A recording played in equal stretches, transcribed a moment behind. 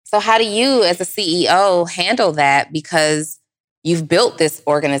So how do you, as a CEO, handle that? Because you've built this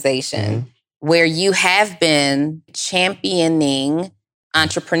organization where you have been championing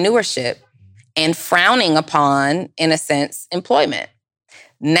entrepreneurship and frowning upon, in a sense, employment.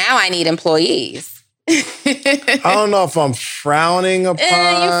 Now I need employees. I don't know if I'm frowning upon.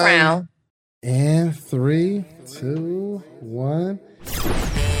 You frown. And 3, 2, 1.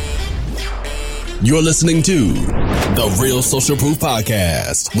 You're listening to The Real Social Proof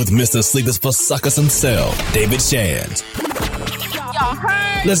Podcast with Mr. Sleepers for Suckers himself, David Shands.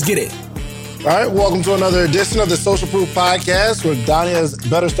 Let's get it. All right, welcome to another edition of the Social Proof Podcast where Donnie has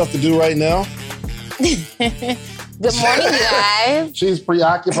better stuff to do right now. Good morning, you guys. She's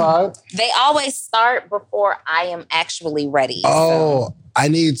preoccupied. They always start before I am actually ready. Oh, I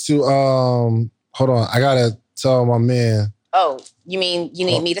need to, hold on. I got to tell my man. Oh, you mean you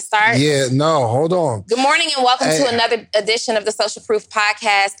need me to start? Yeah, no, hold on. Good morning and welcome to another edition of the Social Proof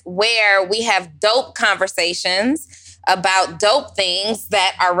Podcast where we have dope conversations about dope things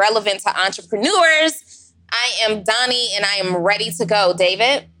that are relevant to entrepreneurs. I am Donnie and I am ready to go.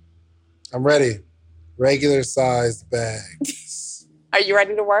 David? I'm ready. Regular sized bags. Are you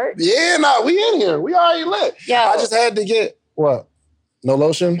ready to work? Yeah, no, we in here. We already lit. Yo. I just had to get, what? No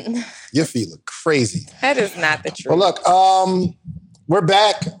lotion? Your feet look crazy. That is not the truth. Well, look, we're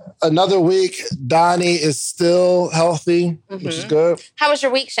back another week. Donnie is still healthy, which is good. How was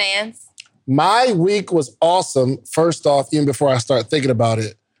your week, Shands? My week was awesome, first off, even before I start thinking about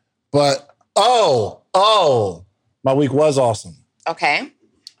it. But, my week was awesome. Okay.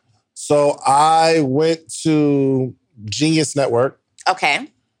 So I went to Genius Network. Okay.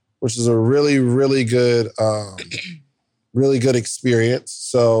 Which is a really, really good, really good experience.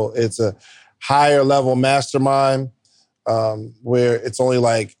 So it's a higher level mastermind where it's only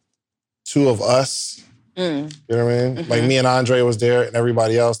like 2 of us. You know what I mean? Mm-hmm. Like me and Andre was there and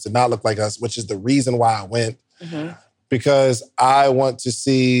everybody else did not look like us, which is the reason why I went. Because I want to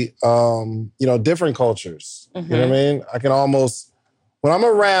see, different cultures. You know what I mean? I can almost, when I'm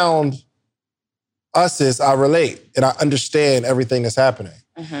around us, I relate and I understand everything that's happening.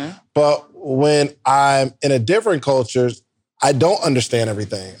 But when I'm in a different culture, I don't understand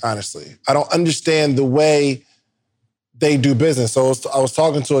everything, honestly. I don't understand the way they do business. So I was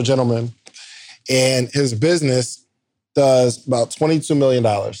talking to a gentleman and his business does about $22 million.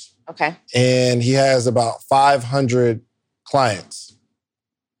 Okay. And he has about 500 clients.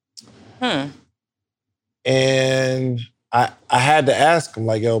 And I had to ask him,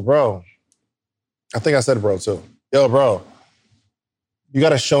 like, yo, bro, I think I said bro too. Yo, bro, you got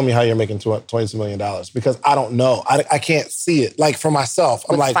to show me how you're making $22 million because I don't know. I can't see it. Like for myself,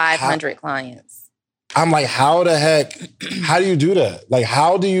 I'm like 500 clients. I'm like, how the heck, how do you do that? Like,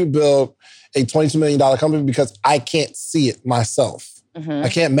 how do you build a $22 million company? Because I can't see it myself. I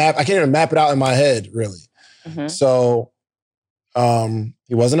can't even map it out in my head, really. So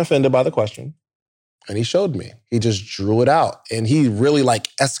he wasn't offended by the question. And he showed me. He just drew it out. And he really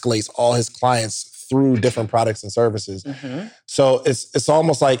like escalates all his clients through different products and services. So it's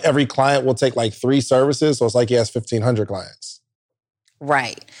almost like every client will take like 3 services. So it's like he has 1,500 clients.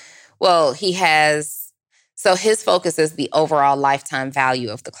 Right. Well, so his focus is the overall lifetime value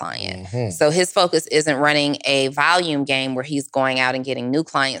of the client. So his focus isn't running a volume game where he's going out and getting new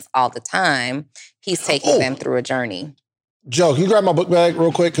clients all the time. He's taking them through a journey. Joe, can you grab my book bag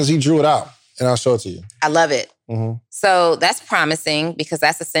real quick? Because he drew it out and I'll show it to you. I love it. So that's promising because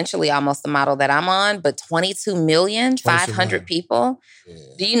that's essentially almost the model that I'm on. But 22 million, 500 people. Yeah.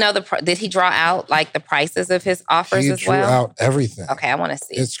 Do you know did he draw out like the prices of his offers as well? He drew out everything. Okay, I want to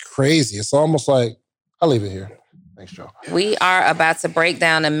see. It's crazy. It's almost like, I'll leave it here. Thanks, Joe. We are about to break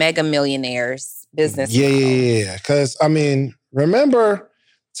down a mega millionaire's business model. Yeah. Because, I mean, remember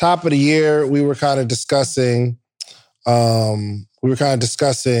top of the year, we were kind of discussing, how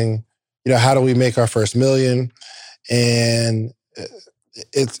do we make our first million? And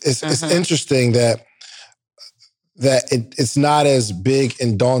it's interesting that it's not as big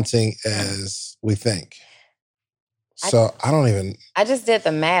and daunting as we think. So I just did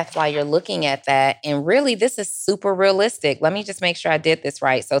the math while you're looking at that. And really, this is super realistic. Let me just make sure I did this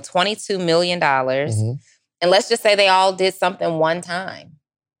right. So $22 million. And let's just say they all did something one time.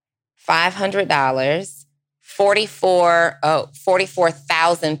 $500.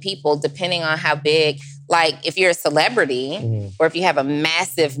 44,000 people, depending on how big. Like if you're a celebrity or if you have a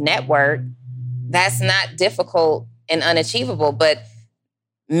massive network, that's not difficult and unachievable. But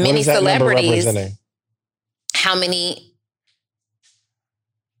many celebrities, how many?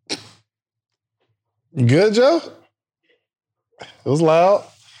 You good, Joe? It was loud.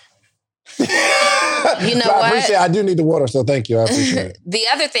 You know I appreciate it. I do need the water, so thank you. I appreciate it. The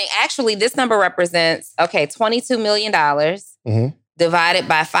other thing, actually, this number represents, $22 million divided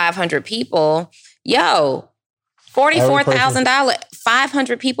by 500 people. Yo, $44,000.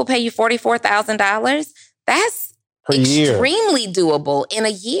 500 people pay you $44,000. That's extremely doable in a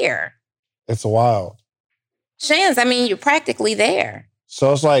year. It's wild. Shans, I mean, you're practically there.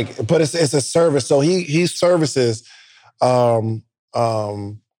 So it's like, but it's a service. So he services law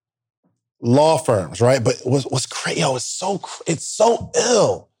firms, right? But what's crazy? Yo, it's so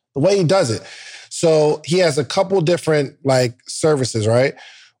ill the way he does it. So he has a couple different like services, right?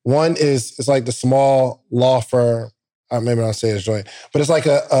 One is it's like the small law firm. Maybe I'll say it's joint, but it's like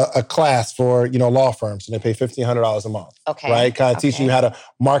a class for law firms, and they pay $1,500 a month. Okay, right? Kind of teaching you how to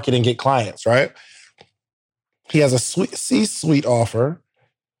market and get clients, right? He has a C-suite offer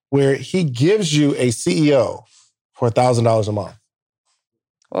where he gives you a CEO for $1,000 a month.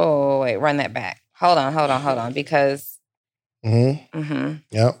 Oh, wait, run that back. Hold on, because.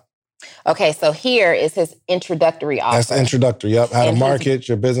 Yep. Okay, so here is his introductory offer. That's introductory, yep. How to market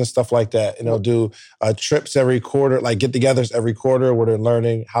your business, stuff like that. And they'll do trips every quarter, like get-togethers every quarter where they're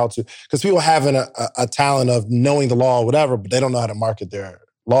learning how to, because people having a talent of knowing the law or whatever, but they don't know how to market their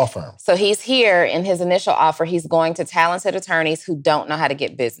law firm. So he's here in his initial offer, he's going to talented attorneys who don't know how to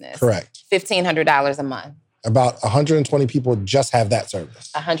get business. Correct. $1,500 a month. About 120 people just have that service.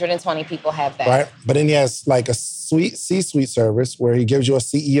 120 people have that. Right? But then he has like a C-suite service where he gives you a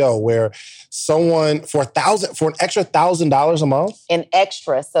CEO where someone for an extra $1,000 a month. An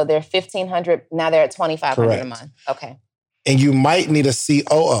extra. So they're $1,500. Now they're at $2,500 a month. Okay. And you might need a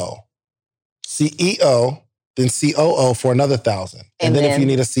COO, CEO, then COO for another $1,000. And then if you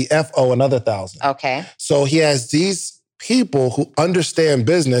need a CFO, another $1,000. Okay. So he has these people who understand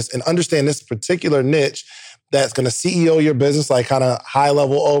business and understand this particular niche that's going to CEO your business, like kind of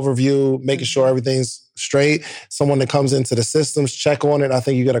high-level overview, making sure everything's straight. Someone that comes into the systems, check on it. I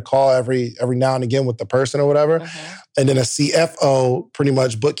think you get a call every now and again with the person or whatever. And then a CFO, pretty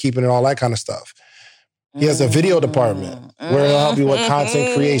much bookkeeping and all that kind of stuff. He has a video department where he'll help you with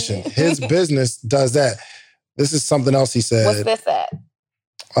content creation. His business does that. This is something else he said. What's this at?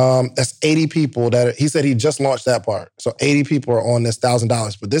 That's 80 people that he said he just launched that part. So 80 people are on this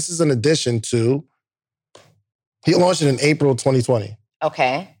 $1,000. But this is in addition to, he launched it in April 2020.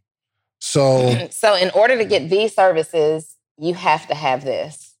 Okay. So in order to get these services, you have to have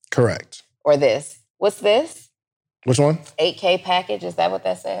this. Correct. Or this. What's this? Which one? 8K package. Is that what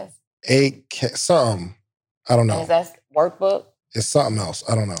that says? 8K, something. I don't know. Is that workbook? It's something else.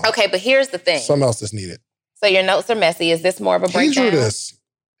 I don't know. Okay, but here's the thing. Something else that's needed. So your notes are messy. Is this more of a breakdown?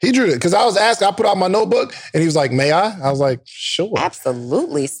 He drew it. Because I was asking, I put out my notebook, and he was like, may I? I was like, sure.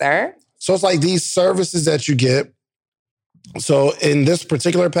 Absolutely, sir. So it's like these services that you get. So in this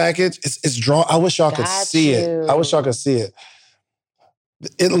particular package, it's drawn. I wish y'all could see it. I wish y'all could see it.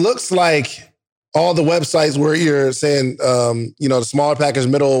 It looks like all the websites where you're saying, the smaller package,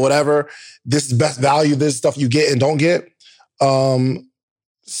 middle, or whatever, this is best value, this stuff you get and don't get.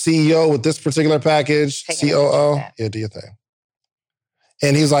 CEO with this particular package, COO, yeah, do your thing.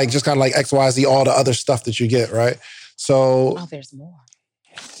 And he's like, just kind of like XYZ, all the other stuff that you get, right? So. Oh, there's more.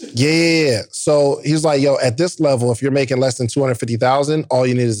 Yeah. So he's like, yo, at this level, if you're making less than $250,000, all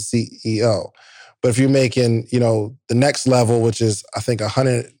you need is a CEO. But if you're making, the next level, which is, I think,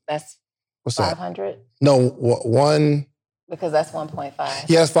 100. That's what's 500? That? No, one. Because that's 1.5.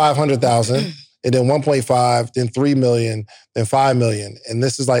 He has 500,000, and then 1.5, then 3 million, then 5 million. And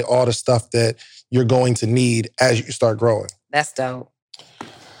this is like all the stuff that you're going to need as you start growing. That's dope.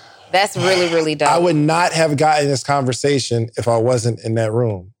 That's really, really dope. I would not have gotten this conversation if I wasn't in that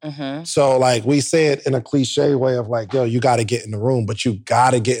room. Mm-hmm. So like we say it in a cliche way of like, yo, you got to get in the room, but you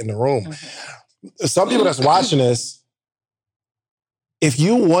got to get in the room. Mm-hmm. Some people that's watching this, if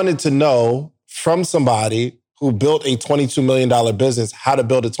you wanted to know from somebody who built a $22 million business, how to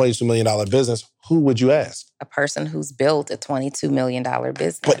build a $22 million business, who would you ask? A person who's built a $22 million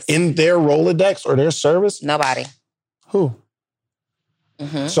business. But in their Rolodex or their service? Nobody. Who?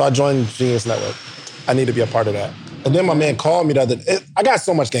 Mm-hmm. So I joined Genius Network. I need to be a part of that. And then my man called me the other day. I got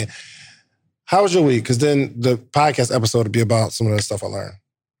so much game. How was your week? Because then the podcast episode would be about some of the stuff I learned.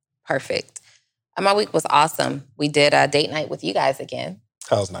 Perfect. My week was awesome. We did a date night with you guys again.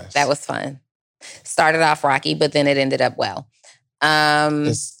 That was nice. That was fun. Started off rocky, but then it ended up well.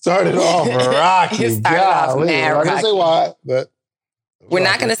 It started off rocky. It started off mad rocky. I didn't say why, but... We're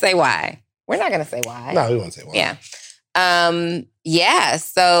not going to say why. We're not going to say why. No, we won't say why. Yeah.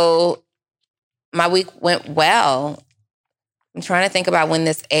 So my week went well. I'm trying to think about when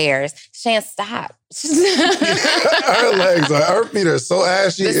this airs. Shan, stop. Her feet are so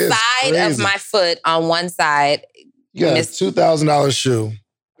ashy. The side of my foot on one side. You got a $2,000 shoe.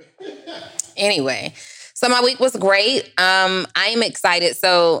 Anyway, so my week was great. I'm excited.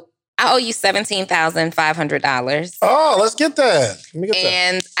 So I owe you $17,500. Oh, let's get that.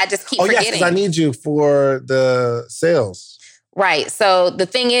 And I just keep forgetting. Yes, because I need you for the sales. Right. So the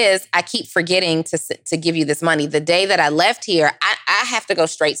thing is, I keep forgetting to give you this money. The day that I left here, I have to go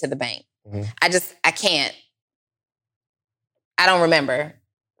straight to the bank. Mm-hmm. I can't. I don't remember.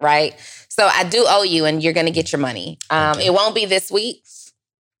 Right. So I do owe you, and you're going to get your money. Okay. It won't be this week.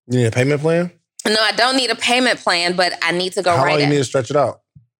 You need a payment plan? No, I don't need a payment plan, but I need to go How long you need to stretch it out?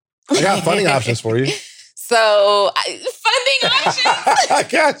 I got funding options for you. So, funding options? I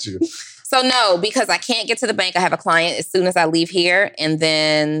got you. So, no, because I can't get to the bank. I have a client as soon as I leave here. And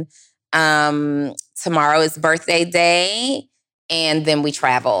then tomorrow is birthday day. And then we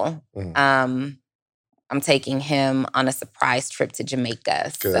travel. Mm. I'm taking him on a surprise trip to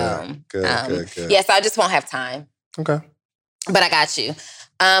Jamaica. Good. Yeah, so I just won't have time. Okay. But I got you.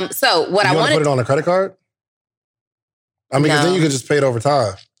 So what I want to put it on a credit card? I mean, because then you could just pay it over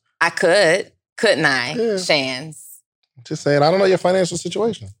time. I could, couldn't I, yeah. Shans? Just saying, I don't know your financial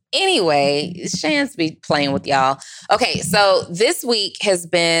situation. Anyway, Shans be playing with y'all. Okay, so this week has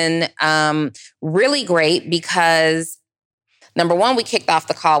been really great because, number one, we kicked off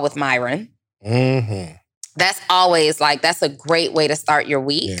the call with Myron. Mm-hmm. That's always that's a great way to start your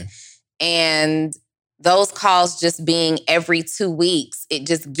week. Yeah. And those calls just being every 2 weeks, it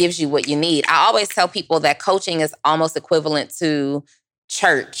just gives you what you need. I always tell people that coaching is almost equivalent to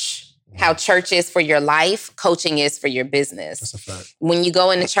church. How church is for your life, coaching is for your business. That's a fact. When you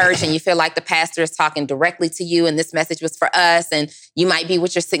go into church and you feel like the pastor is talking directly to you and this message was for us, and you might be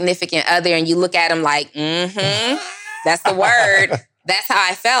with your significant other and you look at them like, that's the word. That's how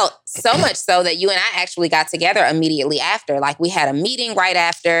I felt. So much so that you and I actually got together immediately after. Like we had a meeting right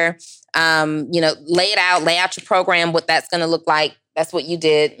after, lay out your program, what that's going to look like. That's what you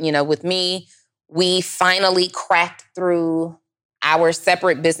did, with me. We finally cracked through our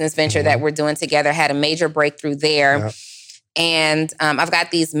separate business venture that we're doing together, had a major breakthrough there. Yep. And I've got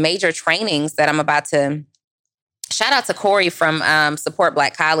these major trainings that I'm about to, shout out to Corey from Support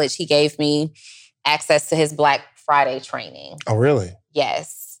Black College. He gave me access to his Black Friday training. Oh, really?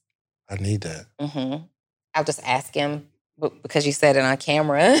 Yes. I need that. Mm-hmm. I'll just ask him because you said it on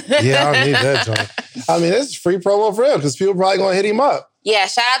camera. Yeah, I need that, John. I mean, this is free promo for him because people probably going to hit him up. Yeah,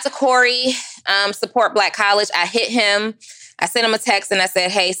 shout out to Corey, Support Black College. I hit him. I sent him a text and I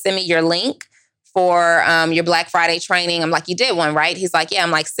said, hey, send me your link for your Black Friday training. I'm like, you did one, right? He's like, yeah.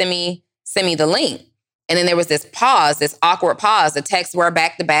 I'm like, send me the link. And then there was this awkward pause. The texts were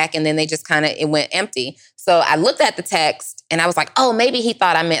back to back and then they just it went empty. So I looked at the text and I was like, oh, maybe he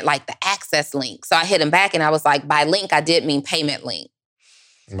thought I meant like the access link. So I hit him back and I was like, by link, I did mean payment link.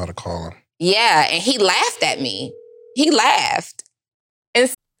 I'm about to call him. Yeah, and he laughed at me. He laughed.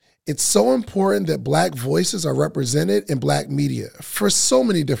 It's so important that Black voices are represented in Black media for so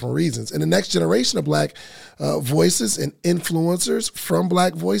many different reasons. And the next generation of Black voices and influencers from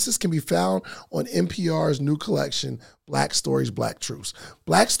Black voices can be found on NPR's new collection, Black Stories, Black Truths.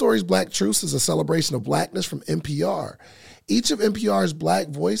 Black Stories, Black Truths is a celebration of Blackness from NPR. Each of NPR's Black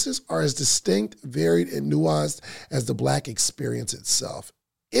voices are as distinct, varied, and nuanced as the Black experience itself.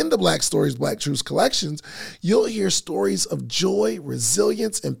 In the Black Stories, Black Truths collections, you'll hear stories of joy,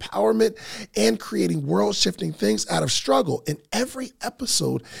 resilience, empowerment, and creating world-shifting things out of struggle. And every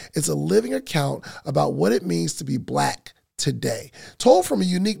episode is a living account about what it means to be Black today, told from a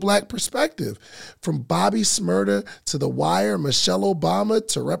unique Black perspective. From Bobby Shmurda to The Wire, Michelle Obama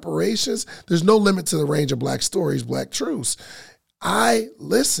to reparations, there's no limit to the range of Black stories, Black truths. I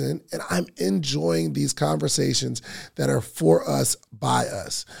listen and I'm enjoying these conversations that are for us, by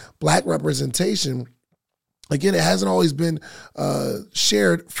us. Black representation, again, it hasn't always been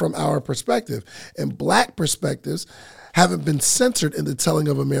shared from our perspective. And Black perspectives haven't been censored in the telling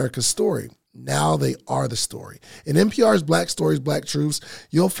of America's story. Now they are the story. In NPR's Black Stories, Black Truths,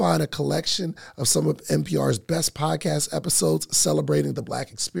 you'll find a collection of some of NPR's best podcast episodes celebrating the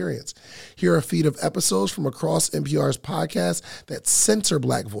Black experience. Here are a feed of episodes from across NPR's podcasts that center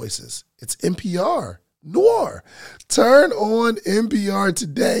Black voices. It's NPR Noir. Turn on NPR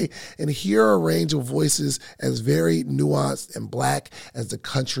today and hear a range of voices as varied, nuanced, and Black as the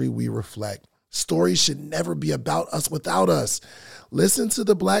country we reflect. Stories should never be about us without us. Listen to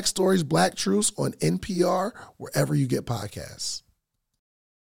the Black Stories, Black Truths on NPR, wherever you get podcasts.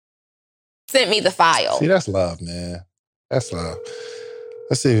 Sent me the file. See, that's love, man. That's love.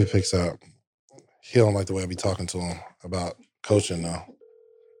 Let's see if he picks up. He don't like the way I be talking to him about Coaching now.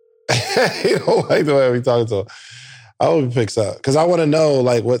 He don't like the way we talking to him. I hope he picks up. Because I want to know,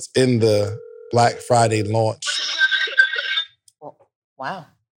 like, what's in the Black Friday launch. Wow.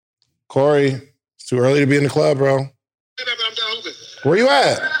 Corey, it's too early to be in the club, bro. I'm done hooping. Where you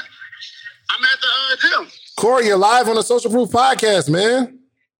at? I'm at the gym. Corey, you're live on the Social Proof podcast, man.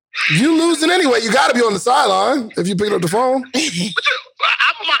 You losing anyway. You got to be on the sideline if you pick up the phone. I'm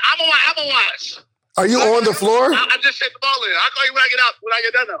on my Apple Watch. Are you on the floor? I just set the ball in. I'll call you when I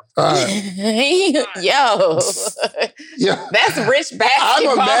get done, though. All right. Yeah. That's rich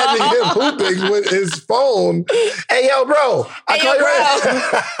basketball. I'm imagining him hooping with his phone. Hey, yo, bro. I'll call you right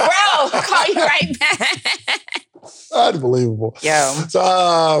Bro, call you right back. Unbelievable. Yo. So,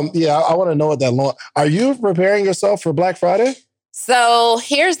 I want to know what that launch. Are you preparing yourself for Black Friday? So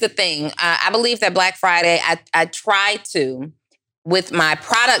here's the thing. I believe that Black Friday, I try to, with my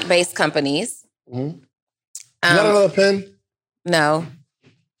product-based companies. Mm-hmm. Is that another pen? No.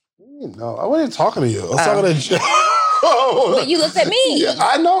 No, I wasn't talking to you. I was talking to Joe. But you looked at me. Yeah,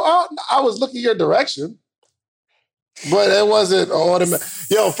 I know. I was looking your direction. But it wasn't automatic.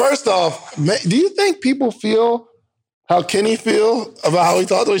 Yo, first off, do you think people feel how Kenny feel about how we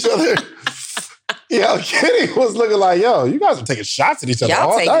talk to each other? Yeah, Kenny was looking like, yo, you guys are taking shots at each other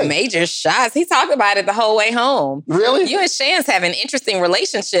all Y'all take major shots. He talked about it the whole way home. Really? You and Shans have an interesting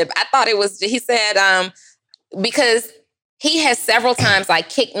relationship. I thought it was, he said, because he has several times like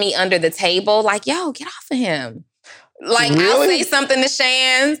kicked me under the table, like, yo, get off of him. Like, really? I'll say something to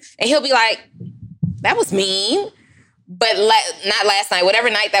Shans and he'll be like, that was mean. But not last night, whatever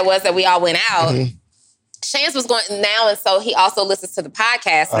night that was that we all went out, Shans was going now, and so he also listens to the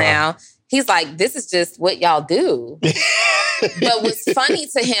podcast now. He's like, this is just what y'all do. But what's funny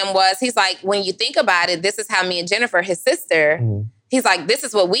to him was, he's like, when you think about it, this is how me and Jennifer, his sister, he's like, this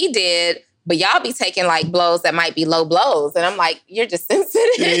is what we did, but y'all be taking like blows that might be low blows. And I'm like, you're just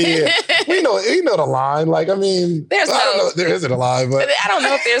sensitive. Yeah. We know the line. Like, I mean, I don't know if there isn't a line, but I don't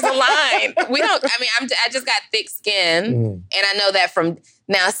know if there's a line. I just got thick skin. And I know that from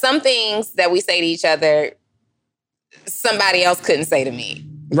now, some things that we say to each other, somebody else couldn't say to me.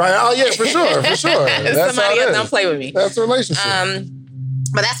 Right. Oh, yeah, for sure. That's somebody else don't play with me. That's a relationship.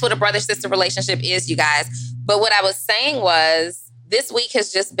 But that's what a brother-sister relationship is, you guys. But what I was saying was, this week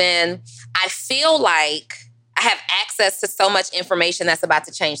has just been, I feel like I have access to so much information that's about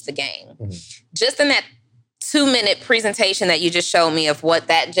to change the game. Just in that 2-minute presentation that you just showed me of what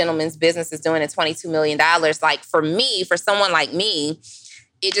that gentleman's business is doing at $22 million, like for me, for someone like me,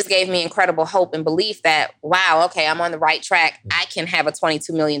 it just gave me incredible hope and belief that, wow, okay, I'm on the right track. I can have a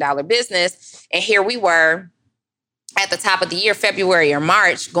 $22 million business. And here we were at the top of the year, February or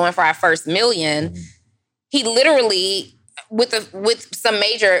March, going for our first million. He literally, with some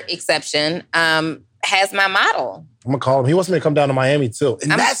major exception, has my model. I'm going to call him. He wants me to come down to Miami too.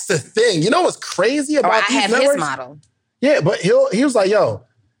 And that's the thing. You know what's crazy about these networks? I have his model. Yeah, but he was like, yo,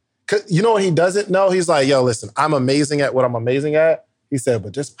 you know what he doesn't know? He's like, yo, listen, I'm amazing at what I'm amazing at. He said,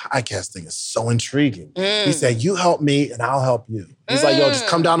 but this podcasting is so intriguing. He said, you help me and I'll help you. He's like, yo, just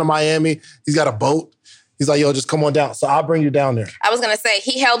come down to Miami. He's got a boat. He's like, yo, just come on down. So I'll bring you down there. I was going to say,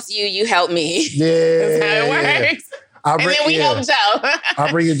 he helps you, you help me. Yeah. That's how it works. And then we help Joe. I'll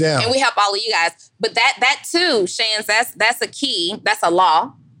bring you down. And we help all of you guys. But that too, Shans, that's a key. That's a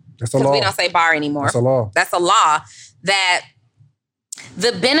law. That's a law. Because we don't say bar anymore. That's a law. That's a law that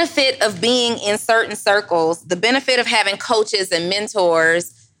the benefit of being in certain circles, the benefit of having coaches and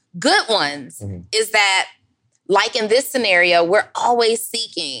mentors, good ones, is that, like in this scenario, we're always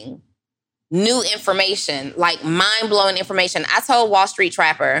seeking new information, like mind-blowing information. I told Wall Street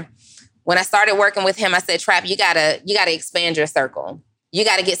Trapper, when I started working with him, I said, Trap, you gotta expand your circle. You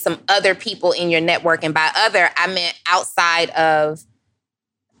gotta get some other people in your network. And by other, I meant outside of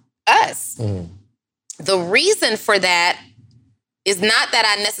us. The reason for that is not that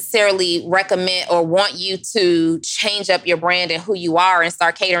I necessarily recommend or want you to change up your brand and who you are and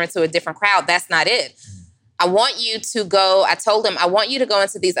start catering to a different crowd. That's not it. I want you to go, I told him, I want you to go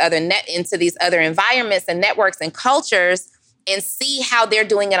into these other environments and networks and cultures and see how they're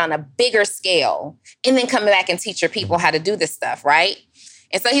doing it on a bigger scale. And then come back and teach your people how to do this stuff, right?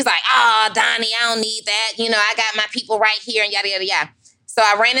 And so he's like, Donnie, I don't need that. You know, I got my people right here and yada, yada, yada. So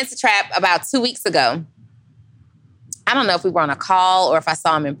I ran into Trap about 2 weeks ago. I don't know if we were on a call or if I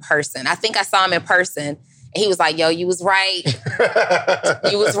saw him in person. I think I saw him in person. And he was like, yo, you was right.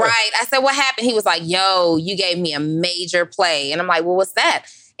 You was right. I said, what happened? He was like, yo, you gave me a major play. And I'm like, well, what's that?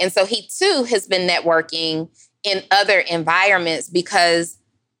 And so he too has been networking in other environments because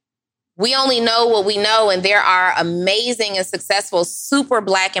we only know what we know. And there are amazing and successful, super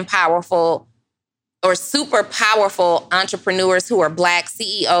Black and powerful or super powerful entrepreneurs who are Black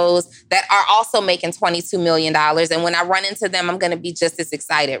CEOs that are also making $22 million. And when I run into them, I'm going to be just as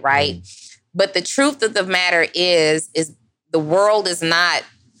excited, right? But the truth of the matter is the world is not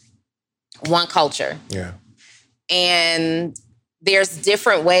one culture. Yeah. And there's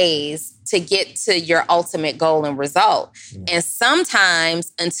different ways to get to your ultimate goal and result. And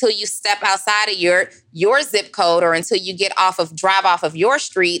sometimes until you step outside of your zip code or until you drive off of your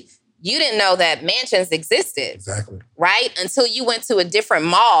street, you didn't know that mansions existed. Exactly. Right? Until you went to a different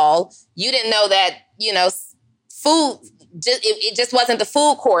mall, you didn't know that, food, it just wasn't the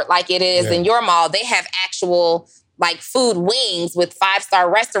food court like it is in your mall. They have actual food wings with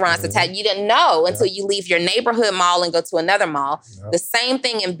 5-star restaurants attached. You didn't know until you leave your neighborhood mall and go to another mall. The same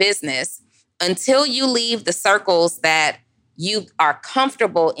thing in business. Until you leave the circles that you are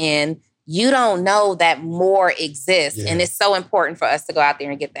comfortable in, you don't know that more exists. And it's so important for us to go out there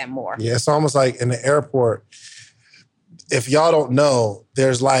and get that more. Yeah, it's almost like in the airport, if y'all don't know,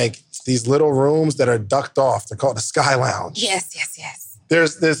 there's these little rooms that are ducked off. They're called the Sky Lounge. Yes.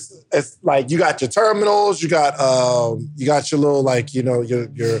 There's this, it's you got your terminals, you got your little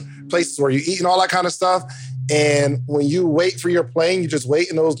your places where you eat and all that kind of stuff. And when you wait for your plane, you just wait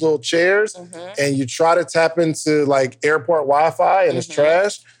in those little chairs and you try to tap into airport Wi-Fi and it's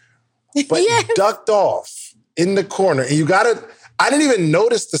trash. But ducked off in the corner. And I didn't even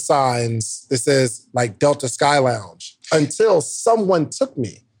notice the signs that says Delta Sky Lounge until someone took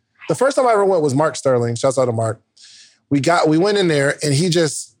me. The first time I ever went was Mark Sterling. Shouts out to Mark. We went in there and it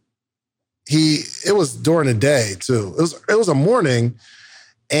was during the day too. It was a morning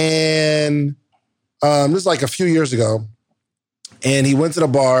and this was a few years ago. And he went to the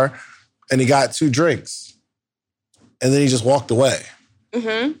bar and he got 2 drinks. And then he just walked away.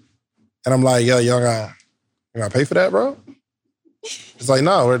 And I'm like, yo, you gotta pay for that, bro? It's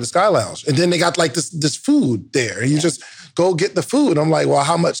no, we're at the Sky Lounge. And then they got this food there. And you just go get the food. I'm like, well,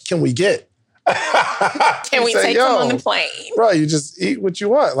 how much can we get? Can we take them on the plane? Bro, you just eat what you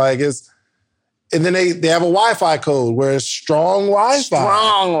want. And then they have a Wi-Fi code where it's strong Wi-Fi.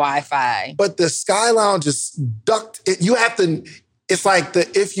 Strong Wi-Fi. But the Sky Lounge is ducked. You have to, it's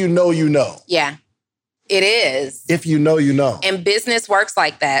if you know, you know. Yeah, it is. If you know, you know. And business works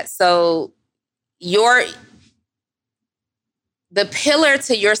like that. So the pillar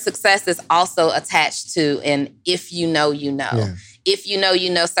to your success is also attached to an if you know, you know. Yeah. If you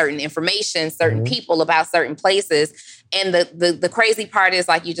know certain information, certain people about certain places. And the crazy part is,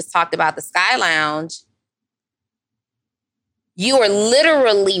 you just talked about the Sky Lounge, you are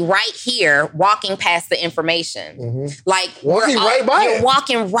literally right here walking past the information. Walking right by it. You're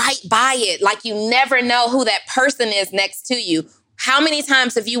walking right by it. You never know who that person is next to you. How many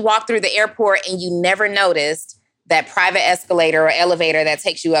times have you walked through the airport and you never noticed that private escalator or elevator that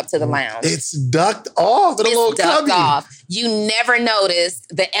takes you up to the lounge? It's ducked off in a little cubby. Off. You never noticed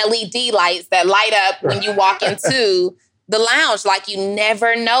the LED lights that light up when you walk into the lounge. You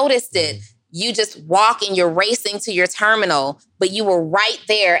never noticed it. You just walk and you're racing to your terminal, but you were right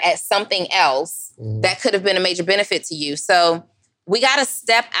there at something else that could have been a major benefit to you. So we got to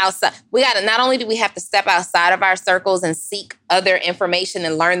step outside. Not only do we have to step outside of our circles and seek other information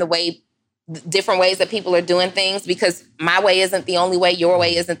and learn different ways that people are doing things, because my way isn't the only way, your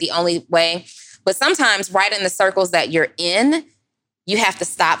way isn't the only way. But sometimes right in the circles that you're in, you have to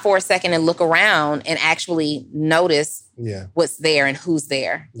stop for a second and look around and actually notice what's there and who's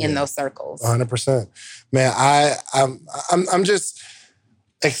there in those circles. 100%. Man, I'm just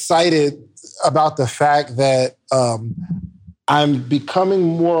excited about the fact that I'm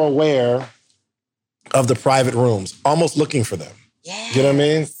becoming more aware of the private rooms, almost looking for them. Yeah. You know what I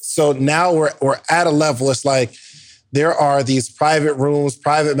mean? So now we're at a level, it's there are these private rooms,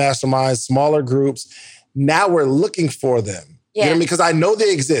 private masterminds, smaller groups. Now we're looking for them. Yeah. You know what I mean? Because I know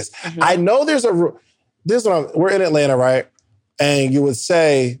they exist. I know we're in Atlanta, right? And you would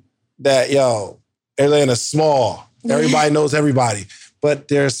say that, Atlanta's small. Everybody knows everybody. But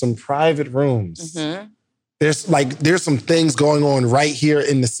there's some private rooms. There's some things going on right here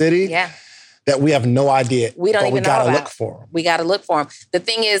in the city. Yeah. That we have no idea. We don't even know about. We gotta look for them. We gotta look for them. The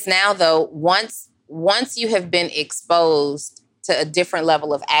thing is now, though, once you have been exposed to a different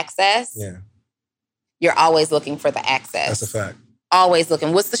level of access, you're always looking for the access. That's a fact. Always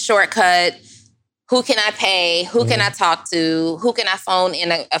looking. What's the shortcut? Who can I pay? Who can I talk to? Who can I phone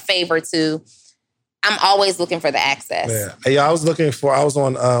in a favor to? I'm always looking for the access. Yeah. I was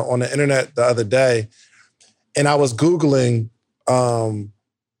on the internet the other day, and I was Googling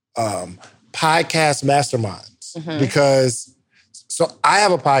podcast masterminds because I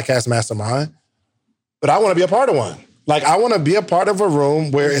have a podcast mastermind, but I want to be a part of one. I want to be a part of a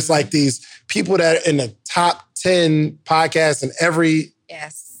room where it's these people that are in the top 10 podcasts in every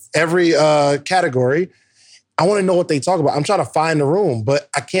category. I want to know what they talk about. I'm trying to find the room, but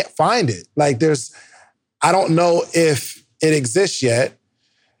I can't find it. Like I don't know if it exists yet.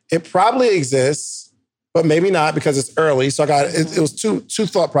 It probably exists, but maybe not because it's early. So it was two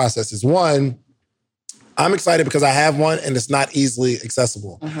thought processes. One, I'm excited because I have one and it's not easily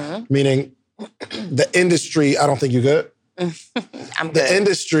accessible. Meaning the industry, I don't think you're good. I'm good. The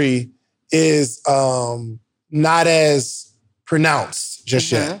industry is not as pronounced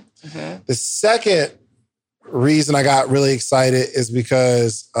just yet. The second reason I got really excited is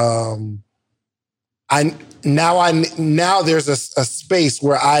because now there's a space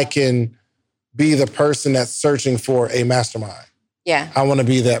where I can be the person that's searching for a mastermind. Yeah. I want to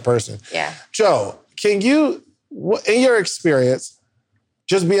be that person. Yeah. Joe, can you, in your experience,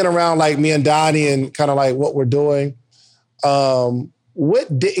 just being around like me and Donnie and kind of like what we're doing,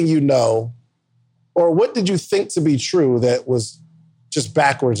 what didn't you know or what did you think to be true that was just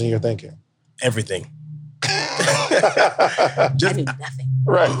backwards in your thinking? Everything. I knew nothing.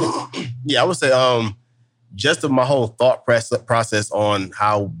 Right. Yeah, I would say just my whole thought process on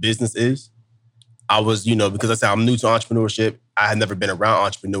how business is. I was, because I said I'm new to entrepreneurship. I had never been around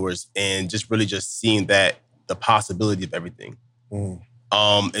entrepreneurs and just really just seeing that the possibility of everything.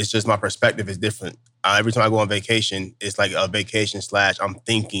 It's just my perspective is different. Every time I go on vacation, it's like a vacation / I'm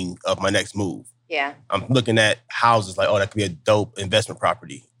thinking of my next move. Yeah. I'm looking at houses like, that could be a dope investment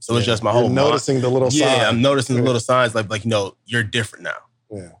property. So it's just my whole noticing the little signs. Yeah, I'm noticing the little signs like you're different now.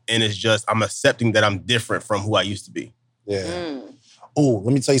 Yeah. And it's just, I'm accepting that I'm different from who I used to be. Yeah. Oh,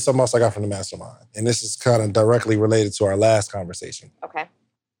 let me tell you something else I got from the mastermind. And this is kind of directly related to our last conversation. Okay.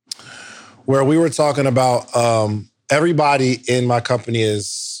 Where we were talking about everybody in my company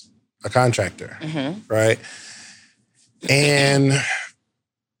is a contractor, right? And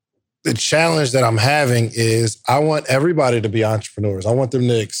the challenge that I'm having is I want everybody to be entrepreneurs. I want them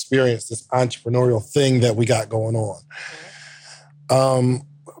to experience this entrepreneurial thing that we got going on.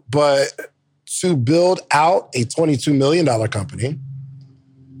 But to build out a $22 million company,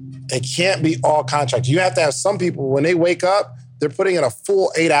 it can't be all contractors. You have to have some people, when they wake up, they're putting in a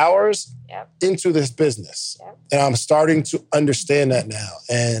full 8 hours into this business. And I'm starting to understand that now.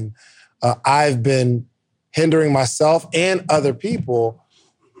 And I've been hindering myself and other people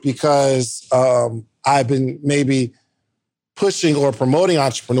because I've been maybe pushing or promoting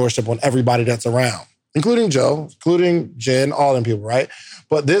entrepreneurship on everybody that's around, including Joe, including Jen, all them people, right?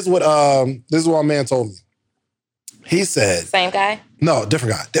 But this is what a man told me. He said... Same guy? No,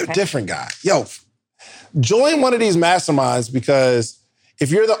 different guy. Okay. Different guy. Yo, join one of these masterminds because if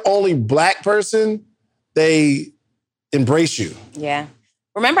you're the only Black person, they embrace you. Yeah.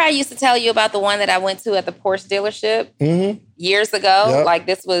 Remember I used to tell you about the one that I went to at the Porsche dealership years ago? Yep. Like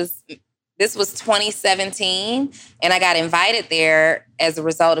this was 2017, and I got invited there as a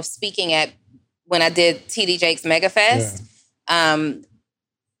result of speaking when I did TD Jakes MegaFest. Yeah.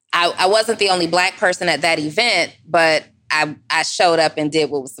 I wasn't the only Black person at that event, but I showed up and did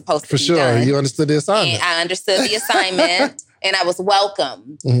what was supposed to be done. For sure. You understood the assignment. And I understood the assignment and I was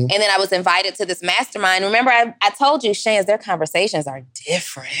welcomed. And then I was invited to this mastermind. Remember, I told you, Shans, their conversations are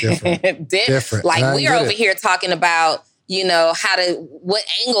different. Different. Like we are over here talking about, what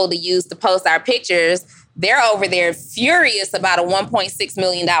angle to use to post our pictures. They're over there furious about a $1.6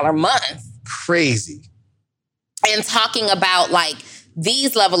 million month. Crazy. And talking about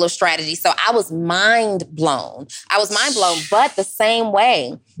these level of strategies. So I was mind blown. But the same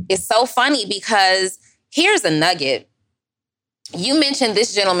way, it's so funny because here's a nugget. You mentioned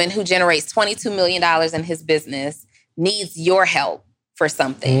this gentleman who generates $22 million in his business needs your help for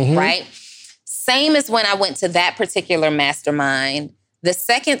something, right? Same as when I went to that particular mastermind. The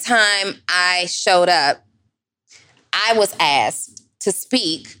second time I showed up, I was asked to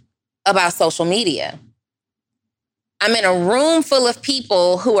speak about social media. I'm in a room full of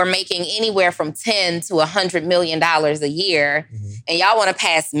people who are making anywhere from $10 to $100 million a year, and y'all want to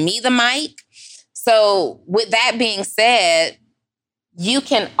pass me the mic? So with that being said, you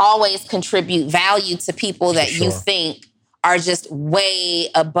can always contribute value to people that you think are just way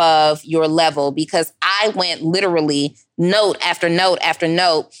above your level, because I went literally note after note after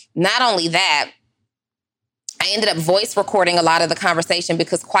note. Not only that, I ended up voice recording a lot of the conversation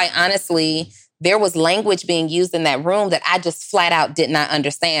because quite honestly, there was language being used in that room that I just flat out did not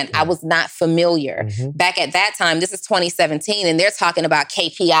understand. I was not familiar. Back at that time, this is 2017, and they're talking about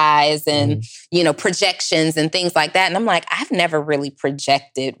KPIs and, projections and things like that. And I'm like, I've never really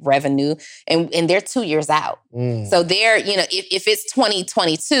projected revenue. And they're 2 years out. So they're, if it's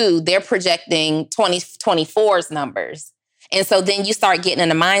 2022, they're projecting 2024's numbers. And so then you start getting in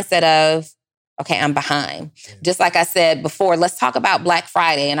the mindset of, okay, I'm behind. Just like I said before, let's talk about Black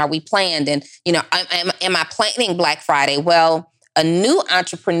Friday and are we planned? And, am I planning Black Friday? Well, a new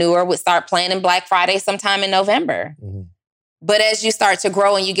entrepreneur would start planning Black Friday sometime in November. Mm-hmm. But as you start to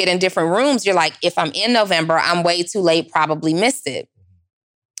grow and you get in different rooms, you're like, if I'm in November, I'm way too late, probably missed it.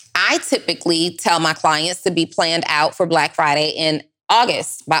 I typically tell my clients to be planned out for Black Friday in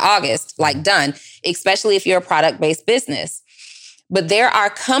August, by August, like done, especially if you're a product-based business. But there are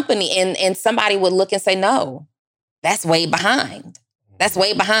companies, and somebody would look and say, no, that's way behind. That's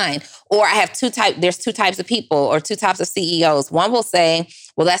way behind. Or I have there's two types of people or two types of CEOs. One will say,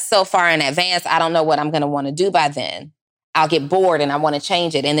 well, that's so far in advance, I don't know what I'm going to want to do by then. I'll get bored and I want to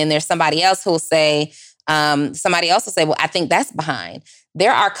change it. And then there's somebody else who'll say, well, I think that's behind.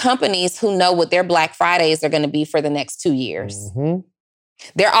 There are companies who know what their Black Fridays are going to be for the next 2 years. Mm-hmm.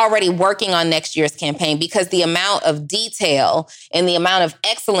 They're already working on next year's campaign because the amount of detail and the amount of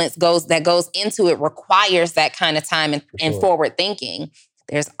excellence that goes into it requires that kind of time and forward thinking.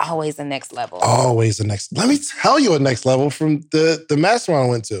 There's always a next level. Always a next. Let me tell you a next level from the mastermind I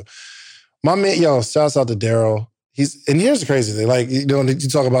went to. My man, shouts out to Daryl. And here's the crazy thing. Like, you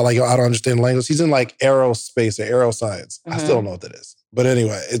talk about like, I don't understand language. He's in like aerospace or aeroscience. Mm-hmm. I still don't know what that is. But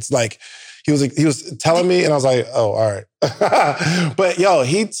anyway, it's like, he was telling me and I was like, oh, all right. But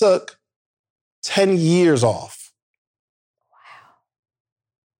he took 10 years off.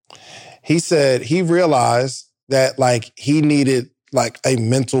 Wow. He said he realized that like he needed like a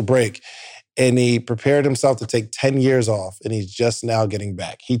mental break and he prepared himself to take 10 years off and he's just now getting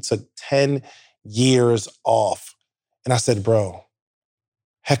back. He took 10 years off. And I said, bro,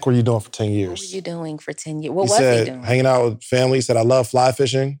 heck were you doing for 10 years? What were you doing for 10 years? What was he doing? Hanging out with family. He said, I love fly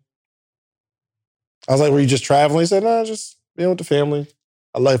fishing. I was like, were you just traveling? He said, no, just being with the family.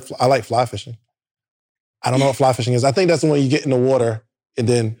 I like fly fishing. I don't know what fly fishing is. I think that's the one you get in the water and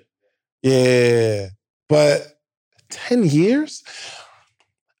then, yeah. But 10 years?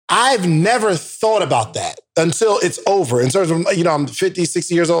 I've never thought about that until it's over. In terms of, I'm 50,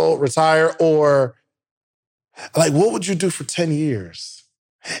 60 years old, retire, or like, what would you do for 10 years?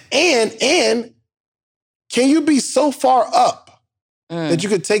 And can you be so far up that you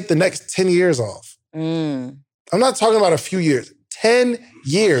could take the next 10 years off? I'm not talking about a few years, 10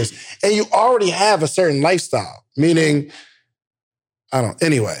 years. And you already have a certain lifestyle, meaning,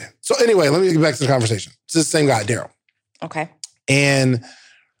 Anyway, let me get back to the conversation. It's the same guy, Daryl. Okay. And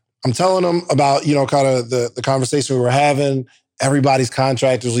I'm telling him about, kind of the conversation we were having. Everybody's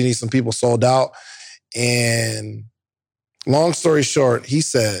contractors, we need some people sold out. And long story short, he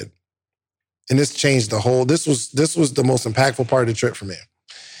said, and this changed this was the most impactful part of the trip for me.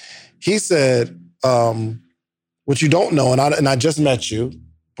 He said, what you don't know, and I just met you,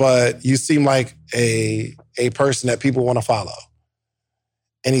 but you seem like a person that people want to follow.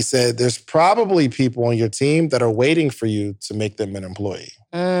 And he said, there's probably people on your team that are waiting for you to make them an employee.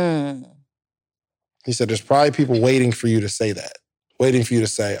 He said, there's probably people waiting for you to say that, waiting for you to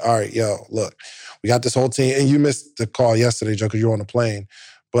say, all right, look, we got this whole team. And you missed the call yesterday, Joe, because you were on the plane.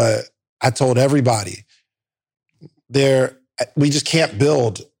 But I told everybody, we just can't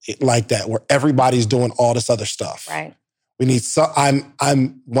build it like that, where everybody's doing all this other stuff. Right. We need I'm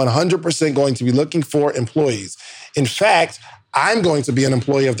 100% going to be looking for employees. In fact, I'm going to be an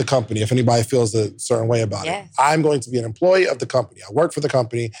employee of the company if anybody feels a certain way about it. I'm going to be an employee of the company. I work for the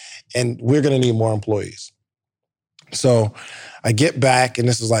company, and we're going to need more employees. So I get back, and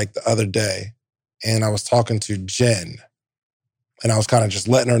this was like the other day, and I was talking to Jen, and I was kind of just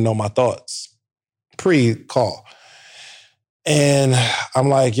letting her know my thoughts pre-call. And I'm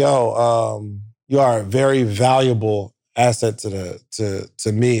like, you are a very valuable asset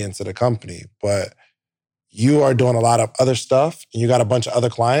to me and to the company, but you are doing a lot of other stuff and you got a bunch of other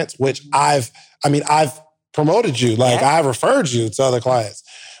clients, which I've promoted you. Like, I referred you to other clients.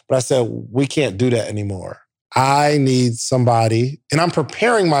 But I said, we can't do that anymore. I need somebody, and I'm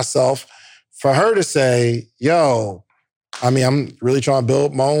preparing myself for her to say, I'm really trying to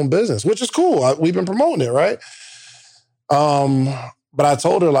build my own business, which is cool. We've been promoting it, right? But I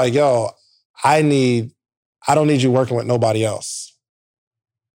told her, like, I don't need you working with nobody else.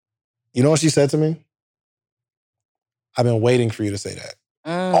 You know what she said to me? I've been waiting for you to say that.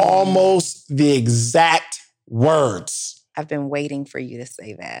 Almost the exact words. I've been waiting for you to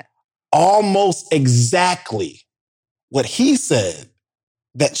say that. Almost exactly what he said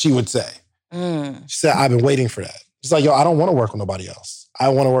that she would say. She said, I've been waiting for that. She's like, I don't want to work with nobody else. I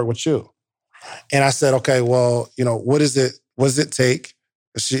want to work with you. And I said, okay, well, what does it take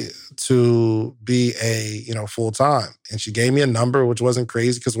to be a, full-time? And she gave me a number, which wasn't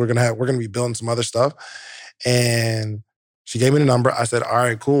crazy because we're gonna be building some other stuff. And She gave me the number. I said, all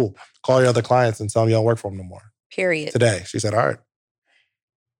right, cool. Call your other clients and tell them you don't work for them no more. Period. Today. She said, all right.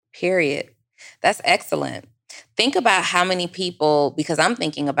 Period. That's excellent. Think about how many people, because I'm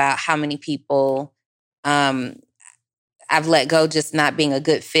thinking about how many people I've let go just not being a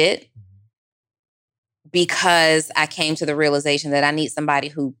good fit because I came to the realization that I need somebody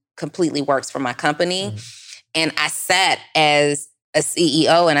who completely works for my company. And I sat as a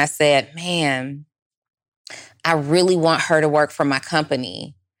CEO and I said, man, I really want her to work for my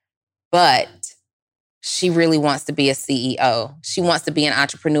company, but she really wants to be a CEO. She wants to be an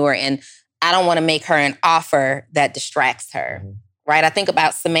entrepreneur, and I don't want to make her an offer that distracts her, right? I think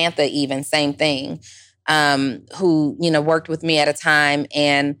about Samantha even, same thing, who, worked with me at a time,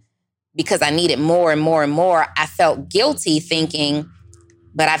 and because I needed more and more and more, I felt guilty thinking,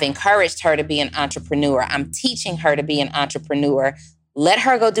 but I've encouraged her to be an entrepreneur. I'm teaching her to be an entrepreneur. Let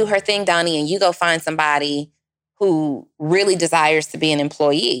her go do her thing, Donnie, and you go find somebody who really desires to be an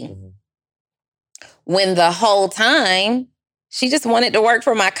employee. When the whole time, she just wanted to work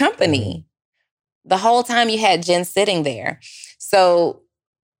for my company. The whole time you had Jen sitting there. So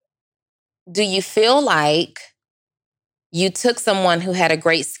do you feel like you took someone who had a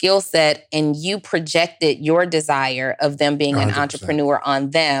great skill set and you projected your desire of them being 100%. An entrepreneur on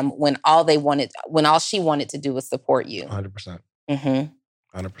them when all she wanted to do was support you? 100%.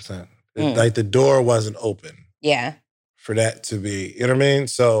 100%. Like the door wasn't open. Yeah. For that to be, you know what I mean?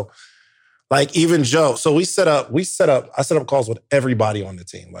 So like even Joe, so I set up calls with everybody on the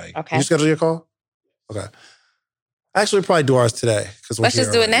team. Like, okay. You schedule your call? Okay. Actually, we'll probably do ours today. Let's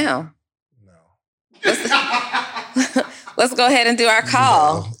just do it now. No. Let's go ahead and do our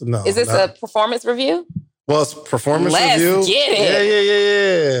call. No. Is this a performance review? Well, it's performance review. Let's get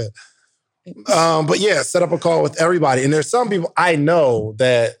it. Yeah. But yeah, set up a call with everybody. And there's some people I know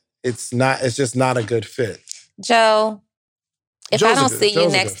that it's just not a good fit. Joe, if I don't see you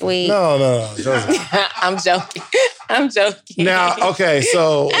next week. No. I'm joking. Now, okay,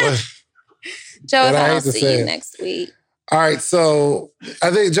 so. Joe, if I don't see you next week. All right, so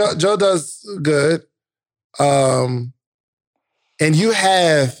I think Joe does good. And you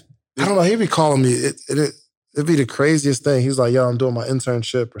have, I don't know, he'd be calling me, it'd be the craziest thing. He's like, yo, I'm doing my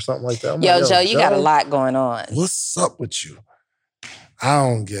internship or something like that. Yo, Joe, you got a lot going on. What's up with you? I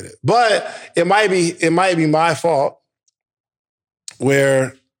don't get it. But it might be my fault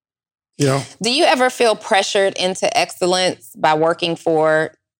where, Do you ever feel pressured into excellence by working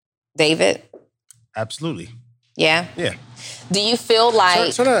for David? Absolutely. Yeah? Yeah. Do you feel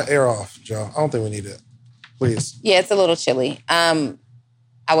like... Turn that air off, Joe. I don't think we need it. Please. Yeah, it's a little chilly. I'll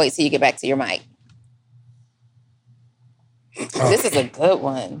wait till you get back to your mic. This is a good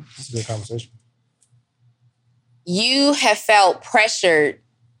one. This is a good conversation. You have felt pressured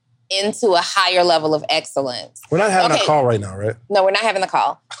into a higher level of excellence. We're not having a call right now, right? No, we're not having the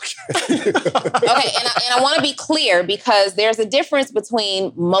call. Okay, and I want to be clear because there's a difference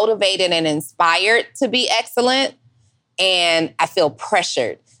between motivated and inspired to be excellent and I feel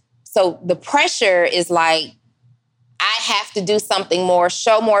pressured. So the pressure is like, I have to do something more,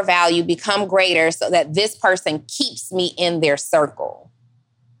 show more value, become greater so that this person keeps me in their circle.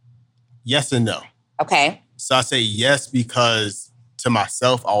 Yes and no. Okay. So I say yes because to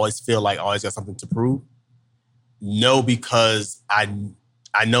myself, I always feel like I always got something to prove. No, because I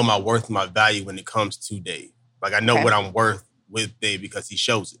know my worth and my value when it comes to Dave. Like I know what I'm worth with Dave because he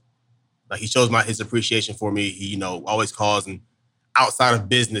shows it. Like he shows his appreciation for me. He, always calls, and outside of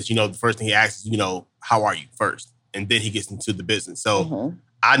business, the first thing he asks is, how are you first? And then he gets into the business. So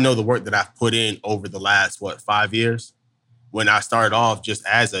I know the work that I've put in over the last, 5 years? When I started off just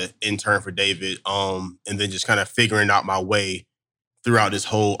as an intern for David, and then just kind of figuring out my way throughout this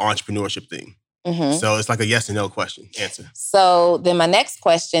whole entrepreneurship thing. So it's like a yes and no answer. So then my next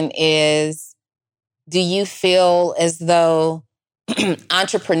question is, do you feel as though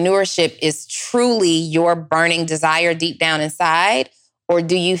entrepreneurship is truly your burning desire deep down inside? Or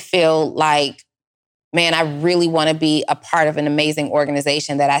do you feel like, man, I really want to be a part of an amazing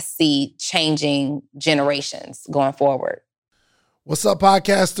organization that I see changing generations going forward? What's up,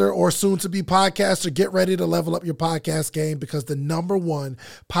 podcaster or soon-to-be podcaster? Get ready to level up your podcast game because the #1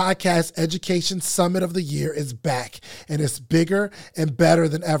 podcast education summit of the year is back, and it's bigger and better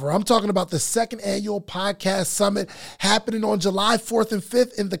than ever. I'm talking about the 2nd annual podcast summit happening on July 4th and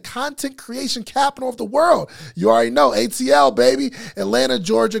 5th in the content creation capital of the world. You already know, ATL, baby. Atlanta,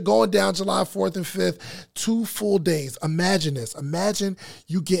 Georgia, going down July 4th and 5th. 2 full days. Imagine this. Imagine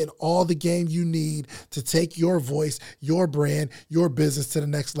you getting all the game you need to take your voice, your brand, your business to the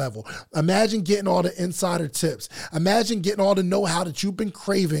next level. Imagine getting all the insider tips. Imagine getting all the know-how that you've been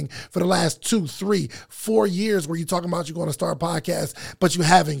craving for the last 2, 3, 4 years where you're talking about you're going to start a podcast, but you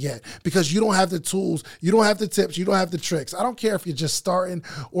haven't yet because you don't have the tools, you don't have the tips, you don't have the tricks. I don't care if you're just starting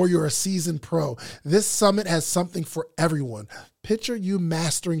or you're a seasoned pro. This summit has something for everyone. Picture you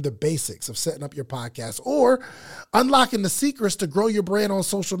mastering the basics of setting up your podcast or unlocking the secrets to grow your brand on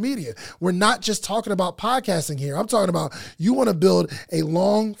social media. We're not just talking about podcasting here. I'm talking about you want to build a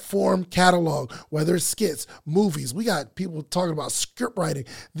long form catalog, whether it's skits, movies. We got people talking about script writing.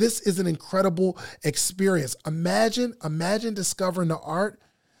 This is an incredible experience. Imagine discovering the art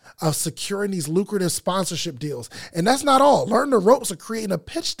of securing these lucrative sponsorship deals. And that's not all. Learn the ropes of creating a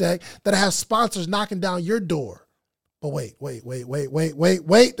pitch deck that has sponsors knocking down your door. But wait.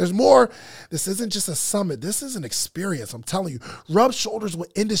 There's more. This isn't just a summit. This is an experience. I'm telling you, rub shoulders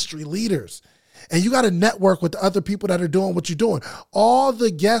with industry leaders. And you got to network with the other people that are doing what you're doing. All the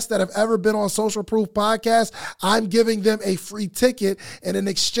guests that have ever been on Social Proof Podcast, I'm giving them a free ticket. And in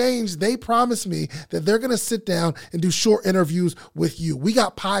exchange, they promise me that they're going to sit down and do short interviews with you. We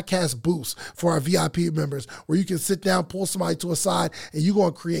got podcast booths for our VIP members where you can sit down, pull somebody to a side, and you're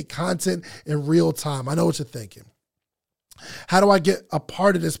going to create content in real time. I know what you're thinking. How do I get a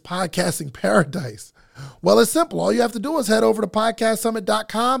part of this podcasting paradise? Well, it's simple. All you have to do is head over to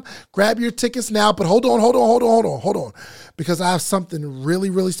podcastsummit.com, grab your tickets now, but hold on, because I have something really,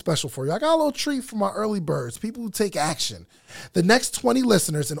 really special for you. I got a little treat for my early birds, people who take action. The next 20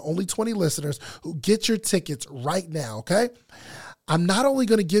 listeners and only 20 listeners who get your tickets right now, okay? I'm not only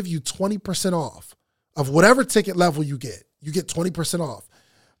going to give you 20% off of whatever ticket level you get 20% off.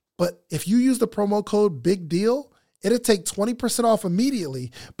 But if you use the promo code Big Deal, it'll take 20% off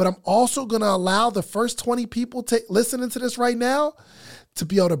immediately, but I'm also going to allow the first 20 people listening to this right now to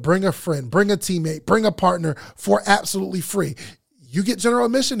be able to bring a friend, bring a teammate, bring a partner for absolutely free. You get general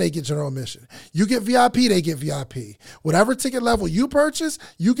admission, they get general admission. You get VIP, they get VIP. Whatever ticket level you purchase,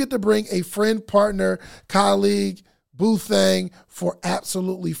 you get to bring a friend, partner, colleague, boo thing for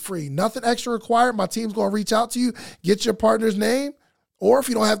absolutely free. Nothing extra required. My team's going to reach out to you, get your partner's name, or if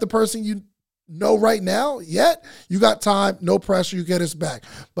you don't have the person you know right now yet, you got time, no pressure, you get us back.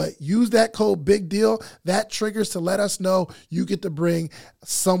 But use that code Big Deal. That triggers to let us know you get to bring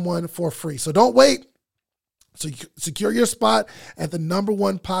someone for free. So don't wait. So secure your spot at the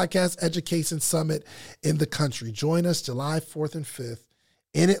 #1 podcast education summit in the country. Join us July 4th and 5th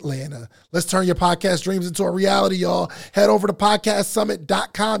in Atlanta. Let's turn your podcast dreams into a reality, y'all. Head over to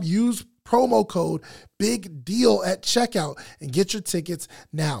podcastsummit.com. Use promo code Big Deal at checkout and get your tickets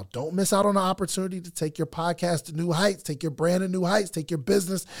now. Don't miss out on the opportunity to take your podcast to new heights, take your brand to new heights, take your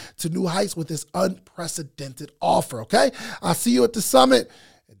business to new heights with this unprecedented offer, okay? I'll see you at the summit.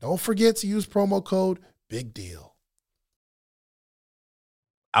 And don't forget to use promo code Big Deal.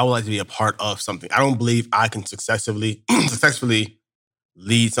 I would like to be a part of something. I don't believe I can successfully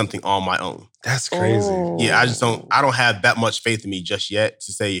lead something on my own. That's crazy. Oh. Yeah, I don't have that much faith in me just yet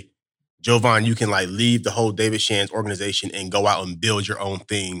to say, Jovan, you can leave the whole David Shands organization and go out and build your own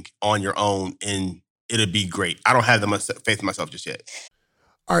thing on your own and it'll be great. I don't have that much faith in myself just yet.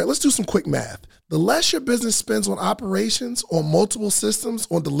 All right, let's do some quick math. The less your business spends on operations, on multiple systems,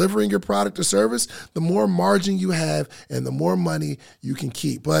 on delivering your product or service, the more margin you have and the more money you can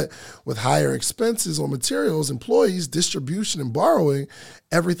keep. But with higher expenses on materials, employees, distribution, and borrowing,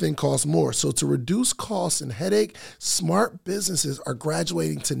 everything costs more. So to reduce costs and headache, smart businesses are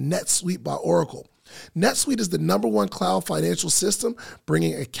graduating to NetSuite by Oracle. NetSuite is the #1 cloud financial system,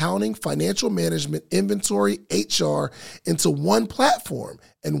 bringing accounting, financial management, inventory, HR into one platform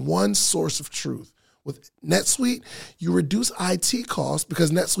and one source of truth. With NetSuite, you reduce IT costs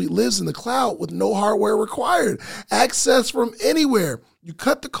because NetSuite lives in the cloud with no hardware required. Access from anywhere. You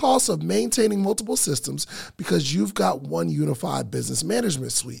cut the cost of maintaining multiple systems because you've got one unified business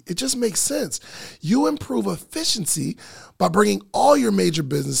management suite. It just makes sense. You improve efficiency by bringing all your major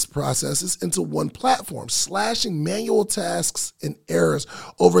business processes into one platform, slashing manual tasks and errors.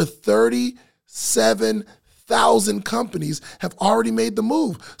 Over 37,000 companies have already made the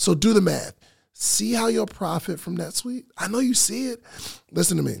move. So do the math. See how you'll profit from NetSuite? I know you see it.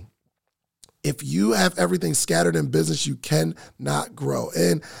 Listen to me. If you have everything scattered in business, you cannot grow.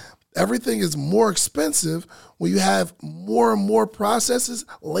 And everything is more expensive when you have more and more processes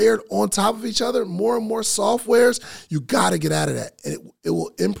layered on top of each other, more and more softwares. You got to get out of that. And it will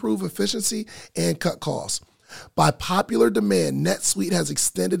improve efficiency and cut costs. By popular demand, NetSuite has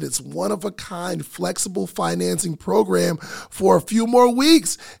extended its one-of-a-kind flexible financing program for a few more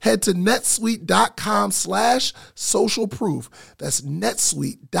weeks. Head to netsuite.com/socialproof. That's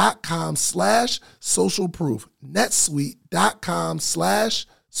netsuite.com/socialproof.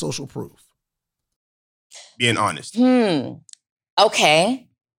 netsuite.com/socialproof. Being honest. Okay.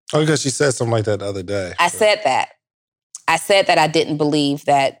 Oh, because she said something like that the other day. I said that. I said that I didn't believe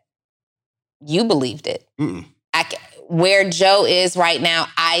that you believed it. Where Joe is right now,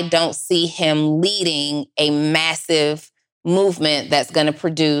 I don't see him leading a massive movement that's going to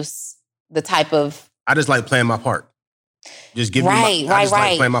produce the type of... I just like playing my part. Just give me like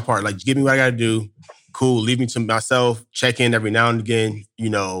playing my part. Like, give me what I got to do. Cool. Leave me to myself. Check in every now and again. You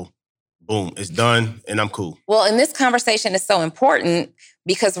know, boom, it's done and I'm cool. Well, and this conversation is so important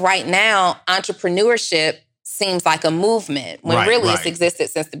because right now, entrepreneurship seems like a movement when it's existed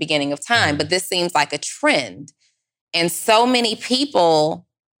since the beginning of time. But this seems like a trend. And so many people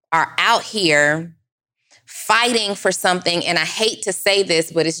are out here fighting for something. And I hate to say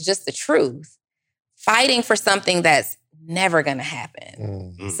this, but it's just the truth. Fighting for something that's never going to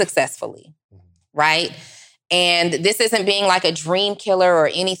happen successfully. Right? And this isn't being like a dream killer or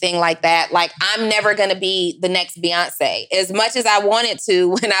anything like that. Like, I'm never going to be the next Beyonce. As much as I wanted to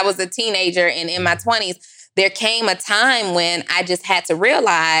when I was a teenager and in my 20s, there came a time when I just had to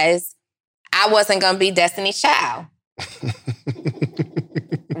realize I wasn't going to be Destiny's Child.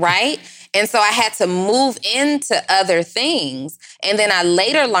 Right? And so I had to move into other things. And then I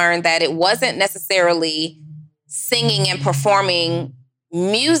later learned that it wasn't necessarily singing and performing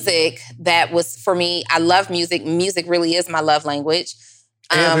music that was for me. I love music. Music really is my love language.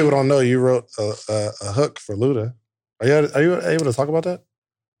 And people don't know you wrote a hook for Luda. Are you able to talk about that?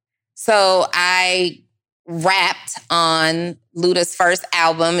 So I rapped on Luda's first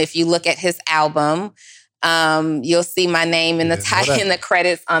album. If you look at his album, you'll see my name in the in the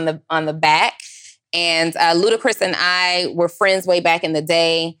credits on the back. And Ludacris and I were friends way back in the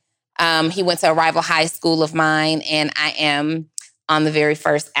day. He went to a rival high school of mine, and I am on the very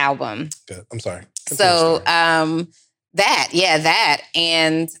first album. Good. I'm sorry. So that.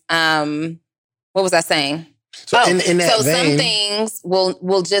 And what was I saying? So in that vein, some things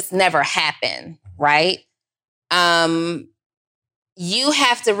will just never happen, right? You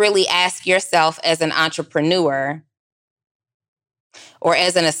have to really ask yourself as an entrepreneur or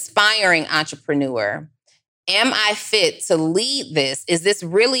as an aspiring entrepreneur, am I fit to lead this? Is this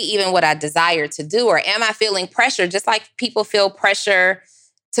really even what I desire to do? Or am I feeling pressure, just like people feel pressure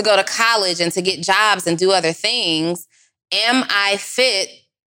to go to college and to get jobs and do other things? Am I fit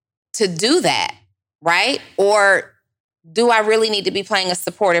to do that, right? Or do I really need to be playing a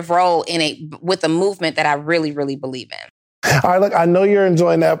supportive role with a movement that I really, really believe in? All right, look, I know you're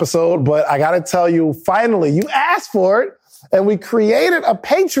enjoying the episode, but I got to tell you, finally, you asked for it, and we created a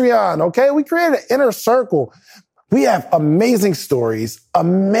Patreon, okay? We created an inner circle. We have amazing stories,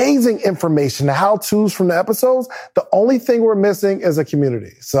 amazing information, how-tos from the episodes. The only thing we're missing is a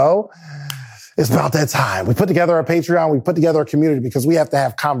community. So it's about that time. We put together a Patreon. We put together a community because we have to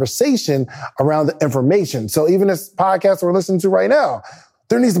have conversation around the information. So even this podcast we're listening to right now,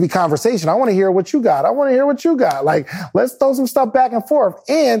 there needs to be conversation. I want to hear what you got. Like, let's throw some stuff back and forth.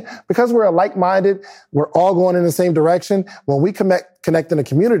 And because we're like-minded, we're all going in the same direction. When we connect in a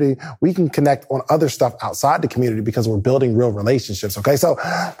community, we can connect on other stuff outside the community because we're building real relationships. Okay. So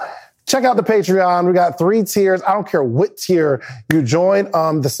check out the Patreon. We got 3 tiers. I don't care what tier you join.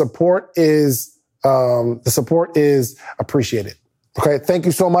 The support is appreciated. Okay. Thank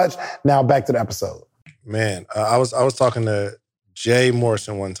you so much. Now back to the episode. Man, I was talking to Jay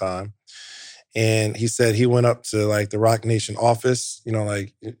Morrison one time, and he said he went up to like the Roc Nation office,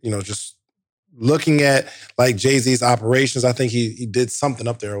 just looking at like Jay-Z's operations. I think he did something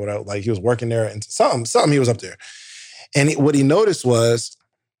up there or whatever. Like he was working there and something he was up there. And what he noticed was,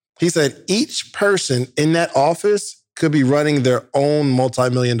 he said each person in that office could be running their own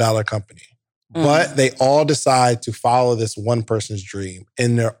multi-million-dollar company. But they all decide to follow this one person's dream,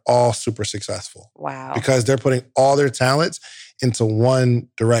 and they're all super successful. Wow. Because they're putting all their talents into one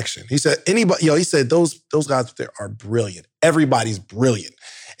direction. He said, those guys up there are brilliant. Everybody's brilliant.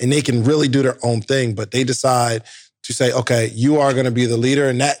 And they can really do their own thing, but they decide to say, okay, you are going to be the leader,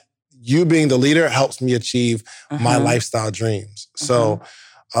 and that you being the leader helps me achieve my lifestyle dreams. So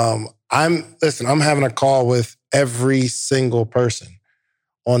I'm having a call with every single person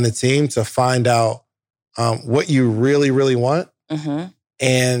on the team to find out what you really, really want.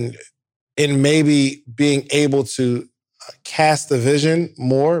 And maybe being able to cast the vision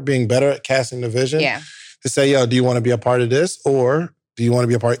more, being better at casting the vision. Yeah. To say, do you want to be a part of this? Or do you want to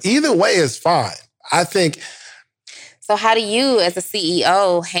be a part? Either way is fine. I think So how do you, as a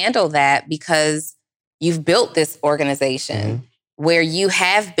CEO, handle that? Because you've built this organization where you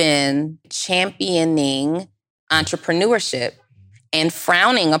have been championing entrepreneurship and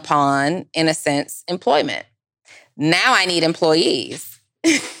frowning upon, in a sense, employment. Now I need employees.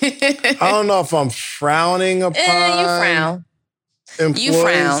 I don't know if I'm frowning upon. You frown. Employees. You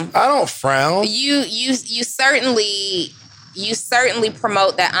frown. I don't frown. You certainly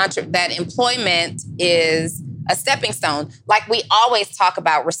promote that employment is a stepping stone. Like we always talk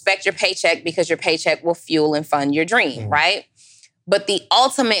about, respect your paycheck because your paycheck will fuel and fund your dream, right? But the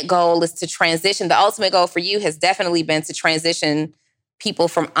ultimate goal is to transition. The ultimate goal for you has definitely been to transition people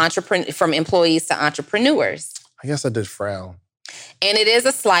from employees to entrepreneurs. I guess I did frown. And it is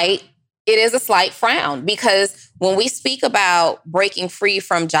a slight frown, because when we speak about breaking free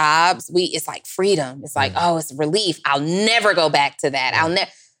from jobs, it's like freedom. It's like, oh, it's relief. I'll never go back to that.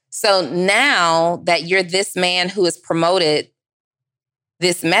 So now that you're this man who has promoted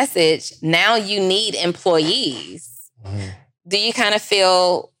this message, now you need employees. Do you kind of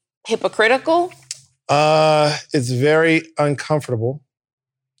feel hypocritical? It's very uncomfortable.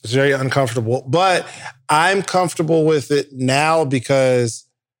 It's very uncomfortable, but I'm comfortable with it now because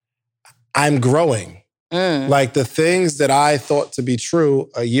I'm growing. Like the things that I thought to be true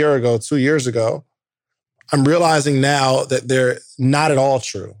a year ago, 2 years ago, I'm realizing now that they're not at all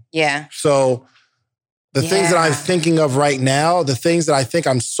true. Yeah. So the things that I'm thinking of right now, the things that I think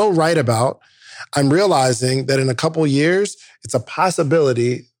I'm so right about, I'm realizing that in a couple of years, it's a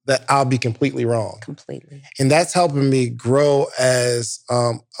possibility that I'll be completely wrong. Completely. And that's helping me grow as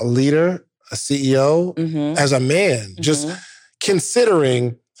a leader, a CEO, as a man. Just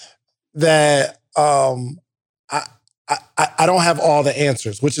considering that I don't have all the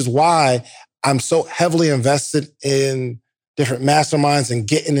answers, which is why I'm so heavily invested in different masterminds and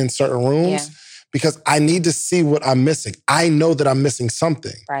getting in certain rooms, because I need to see what I'm missing. I know that I'm missing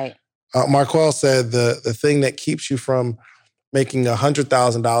something. Right. Marquel said the thing that keeps you from making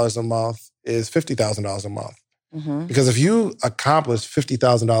 $100,000 a month is $50,000 a month. Because if you accomplish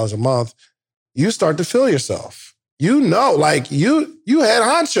 $50,000 a month, you start to feel yourself. You know, like you had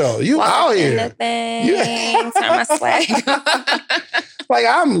honcho. You out here. Turn my swag. Like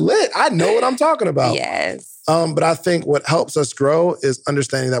I'm lit. I know what I'm talking about. Yes. But I think what helps us grow is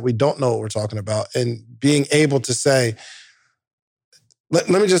understanding that we don't know what we're talking about and being able to say, let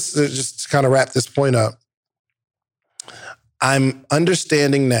me just kind of wrap this point up. I'm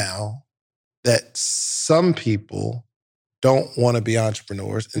understanding now that some people don't want to be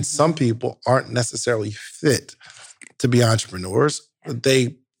entrepreneurs and some people aren't necessarily fit to be entrepreneurs.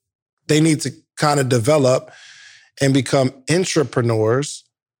 They need to kind of develop and become intrapreneurs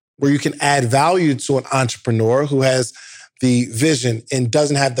where you can add value to an entrepreneur who has the vision and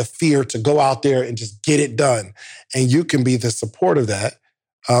doesn't have the fear to go out there and just get it done. And you can be the support of that.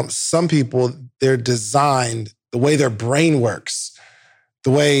 Some people, they're designed, the way their brain works, the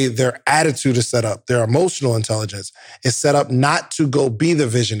way their attitude is set up, their emotional intelligence is set up not to go be the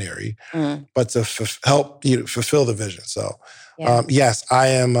visionary, but to help you fulfill the vision. So, yes, I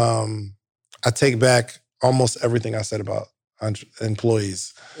am. I take back almost everything I said about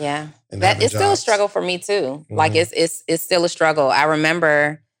employees. Yeah, that it's still a struggle for me too. Like it's still a struggle. I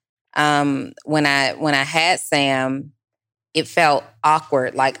remember when I had Sam, it felt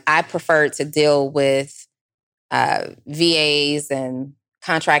awkward. Like I preferred to deal with VAs and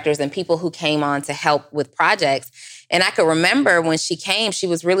contractors and people who came on to help with projects. And I could remember when she came, she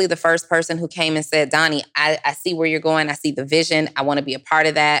was really the first person who came and said, Donnie, I see where you're going. I see the vision. I want to be a part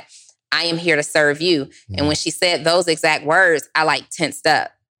of that. I am here to serve you. And when she said those exact words, I like tensed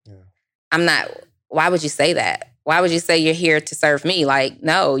up. I'm not, why would you say that? Why would you say you're here to serve me? Like,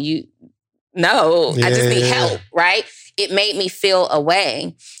 no, I just need help, right? It made me feel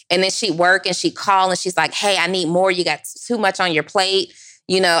away. And then she'd work and she'd call and she's like, hey, I need more. You got too much on your plate.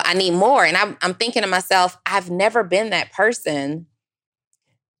 You know, I need more. And I'm thinking to myself, I've never been that person.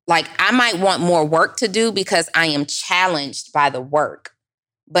 Like, I might want more work to do because I am challenged by the work.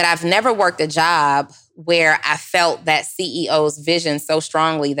 But I've never worked a job where I felt that CEO's vision so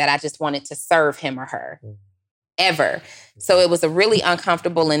strongly that I just wanted to serve him or her, ever. So it was a really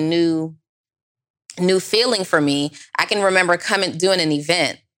uncomfortable and new feeling for me. I can remember doing an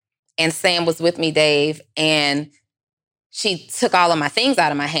event, and Sam was with me, Dave, and she took all of my things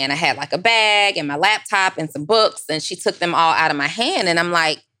out of my hand. I had like a bag and my laptop and some books, and she took them all out of my hand. And I'm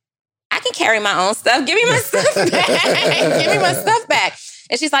like, I can carry my own stuff. Give me my stuff back. Give me my stuff back.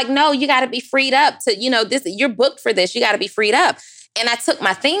 And she's like, no, you got to be freed up to, this, you're booked for this. You got to be freed up. And I took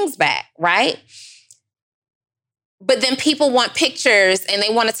my things back, right? But then people want pictures and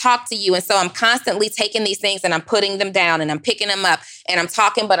they want to talk to you. And so I'm constantly taking these things and I'm putting them down and I'm picking them up and I'm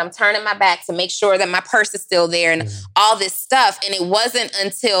talking, but I'm turning my back to make sure that my purse is still there and all this stuff. And it wasn't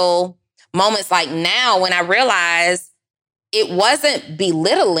until moments like now when I realized it wasn't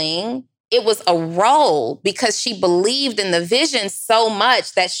belittling. It was a role because she believed in the vision so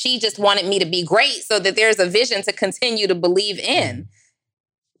much that she just wanted me to be great so that there's a vision to continue to believe in.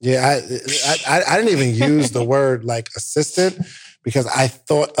 Yeah, I didn't even use the word like assistant because I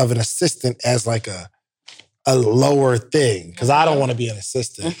thought of an assistant as like a lower thing because I don't want to be an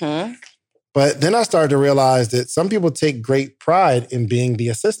assistant. Mm-hmm. But then I started to realize that some people take great pride in being the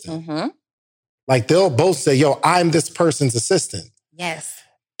assistant. Mm-hmm. Like they'll both say, yo, I'm this person's assistant. Yes.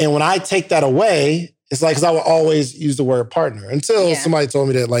 And when I take that away, it's like, because I would always use the word partner until somebody told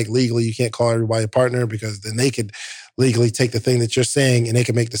me that like legally you can't call everybody a partner because then they could legally take the thing that you're saying and they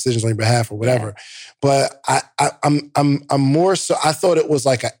can make decisions on your behalf or whatever. Yeah. But I'm more so, I thought it was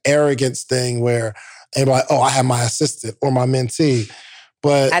like an arrogance thing where everybody, oh, I have my assistant or my mentee.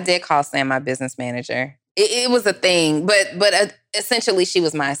 But I did call Sam my business manager. It was a thing, but essentially she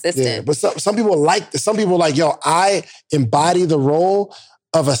was my assistant. Yeah, but some people like this. Some people are like, yo, I embody the role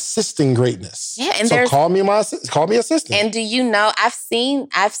of assisting greatness. Yeah, and so call me assistant. And do you know, I've seen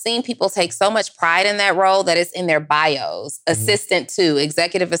people take so much pride in that role that it's in their bios. Assistant to,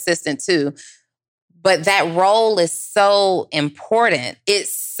 executive assistant to. But that role is so important.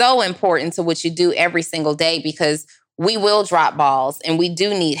 It's so important to what you do every single day because we will drop balls and we do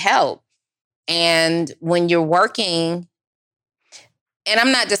need help. And when you're working, and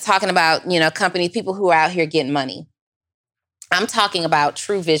I'm not just talking about, companies, people who are out here getting money. I'm talking about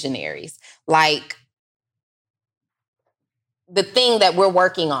true visionaries. Like the thing that we're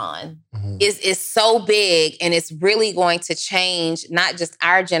working on is so big and it's really going to change not just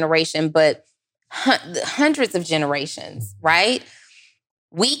our generation, but hundreds of generations, right?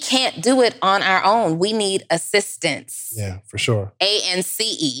 We can't do it on our own. We need assistance. Yeah, for sure.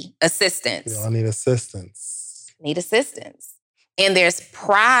 ANCE, assistance. We all need assistance. Need assistance. And there's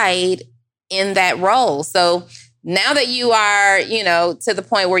pride in that role. So now that you are, to the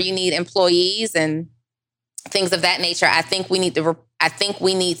point where you need employees and things of that nature, I think we need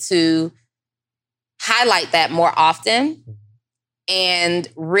to highlight that more often and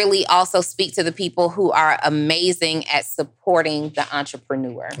really also speak to the people who are amazing at supporting the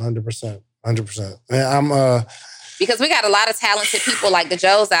entrepreneur. 100%. Man, because we got a lot of talented people like the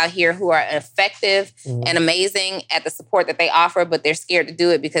Joes out here who are effective and amazing at the support that they offer, but they're scared to do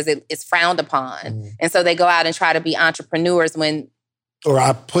it because it's frowned upon. And so they go out and try to be entrepreneurs or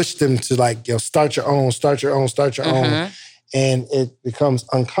I push them to like, start your own. And it becomes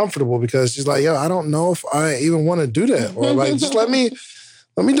uncomfortable because she's like, I don't know if I even want to do that. Or like, just let me do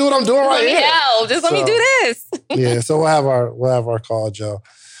what I'm doing right here. Let me do this. Yeah, so we'll have our call, Joe.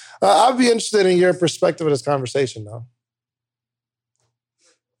 I'd be interested in your perspective of this conversation, though.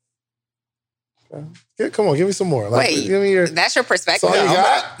 Okay. Come on, give me some more. Give me that's your perspective.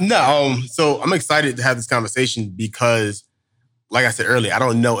 That's all you got? So I'm excited to have this conversation because, like I said earlier, I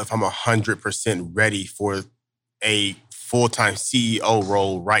don't know if I'm 100% ready for a full-time CEO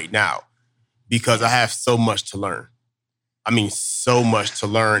role right now because I have so much to learn. I mean, so much to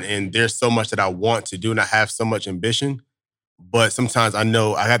learn, and there's so much that I want to do, and I have so much ambition. But sometimes I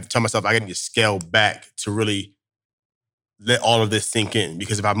know I have to tell myself I need to scale back to really let all of this sink in.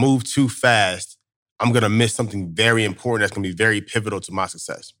 Because if I move too fast, I'm going to miss something very important that's going to be very pivotal to my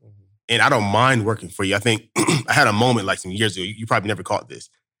success. And I don't mind working for you. I think I had a moment like some years ago. You probably never caught this.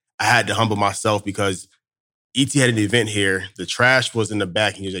 I had to humble myself because ET had an event here. The trash was in the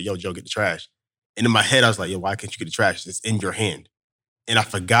back and he was like, yo, Joe, get the trash. And in my head, I was like, yo, why can't you get the trash? It's in your hand. And I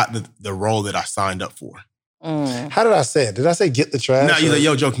forgot the role that I signed up for. How did I say it? Did I say get the trash? No, you was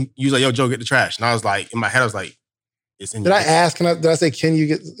like, yo, Joe, get the trash. And I was like, in my head, I was like, it's in your hand. Did I ask? Did I say, can you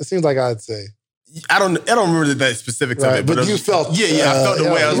get, it seems like I'd say. I don't remember the specifics of it. But you felt. Yeah, I felt the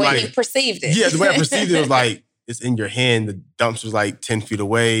way I was the way like. you perceived it. Yeah, the way I perceived it was like, it's in your hand. The dumpster's like 10 feet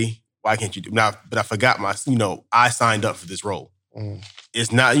away. Why can't you do now? But I forgot I signed up for this role.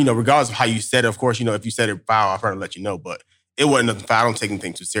 It's not, regardless of how you said it, of course, if you said it foul, I'll probably let you know, but it wasn't nothing foul. I don't take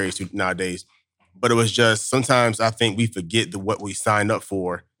anything too serious nowadays. But it was just, sometimes I think we forget what we signed up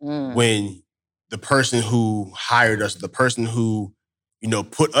for when the person who hired us, the person who,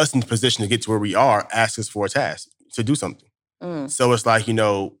 put us in the position to get to where we are, asked us for a task to do something. So it's like,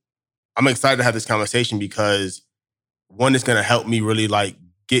 I'm excited to have this conversation because one, it's going to help me really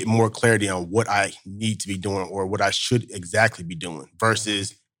get more clarity on what I need to be doing or what I should exactly be doing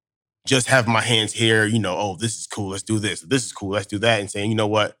versus just have my hands here, oh, this is cool, let's do this. This is cool, let's do that. And saying, you know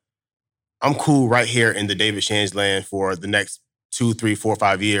what? I'm cool right here in the David Shands land for the next 2, 3, 4,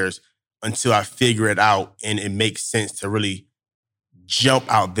 5 years until I figure it out and it makes sense to really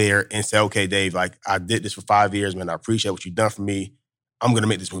jump out there and say, okay, Dave, like I did this for 5 years, man. I appreciate what you've done for me. I'm going to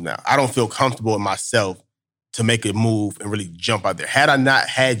make this move now. I don't feel comfortable in myself to make a move and really jump out there. Had I not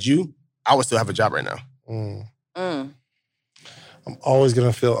had you, I would still have a job right now. I'm always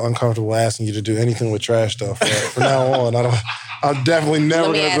going to feel uncomfortable asking you to do anything with trash stuff. From now on, I'm definitely never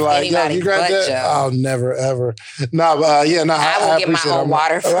going to be like, yo, you grab that? I'll never, ever. I will get my own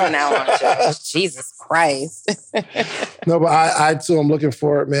water from now on, Joe. Jesus Christ. No, but I too am looking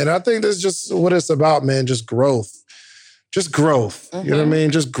for it, man. I think that's just what it's about, man. Just growth. Just growth. Mm-hmm. You know what I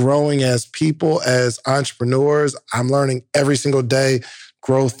mean? Just growing as people, as entrepreneurs. I'm learning every single day.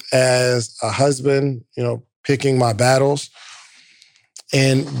 Growth as a husband, picking my battles.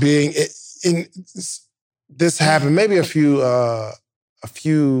 And being in this happened maybe a few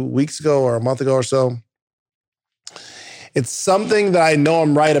weeks ago or a month ago or so. It's something that I know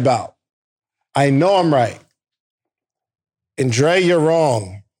I'm right about. I know I'm right. And Dre, you're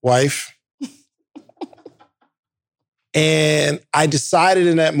wrong, wife. And I decided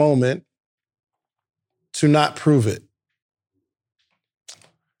in that moment to not prove it.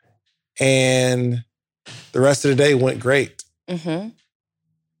 And the rest of the day went great. Mm-hmm.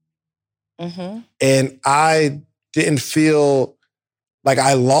 Mm-hmm. And I didn't feel like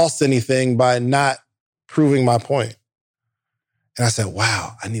I lost anything by not proving my point. And I said,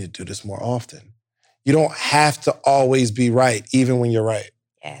 wow, I need to do this more often. You don't have to always be right, even when you're right.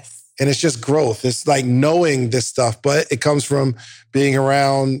 Yes. And it's just growth. It's like knowing this stuff, but it comes from being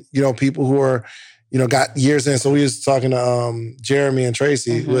around, people who are, got years in. So we was talking to Jeremy and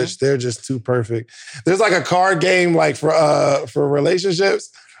Tracy, mm-hmm. which they're just too perfect. There's like a card game like for relationships.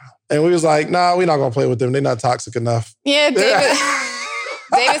 And we was like, nah, we're not going to play with them. They're not toxic enough. Yeah,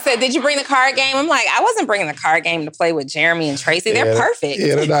 David said, did you bring the card game? I'm like, I wasn't bringing the card game to play with Jeremy and Tracy. They're perfect.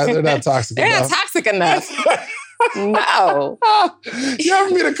 Yeah, they're not toxic enough. They're not toxic enough. No. You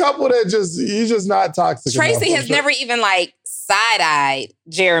ever meet a couple that you're just not toxic enough? Tracy has never even side-eyed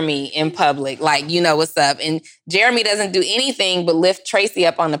Jeremy in public. Like, what's up. And Jeremy doesn't do anything but lift Tracy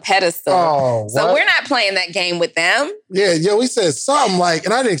up on the pedestal. Oh, so we're not playing that game with them. Yeah, we said something like,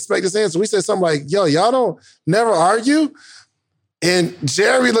 and I didn't expect this answer. We said something like, yo, y'all don't never argue? And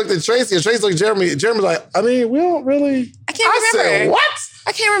Jeremy looked at Tracy, and Tracy looked at Jeremy. And Jeremy was like, I mean, we don't really... I can't remember. Said, what?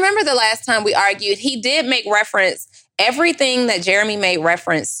 I can't remember the last time we argued. He did make reference, everything that Jeremy made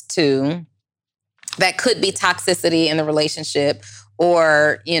reference to that could be toxicity in the relationship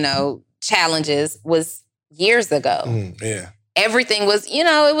or, challenges was years ago. Yeah. Everything was,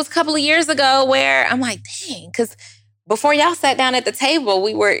 it was a couple of years ago where I'm like, dang, because before y'all sat down at the table,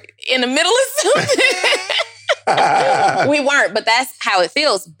 we were in the middle of something. We weren't, but that's how it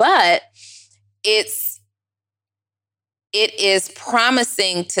feels. But it is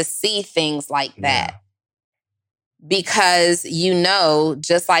promising to see things like that. Because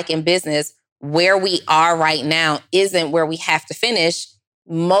just like in business, where we are right now isn't where we have to finish.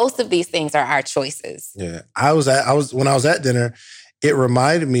 Most of these things are our choices. Yeah. When I was at dinner, it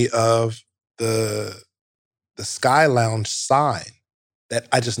reminded me of the Sky Lounge sign that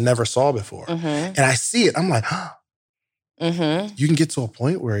I just never saw before. Mm-hmm. And I see it. I'm like, mm-hmm. You can get to a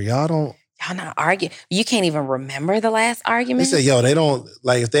point where y'all not arguing. You can't even remember the last argument. They say, yo, they don't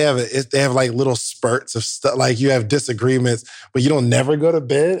if they have like little spurts of stuff, like you have disagreements, but you don't never go to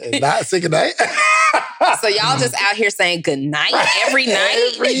bed and not say goodnight. So y'all just out here saying good night every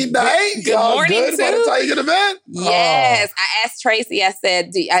night? Every night? Good morning, good by the time you go to bed? Yes. I asked Tracy, I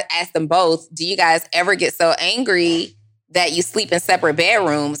asked them both, do you guys ever get so angry that you sleep in separate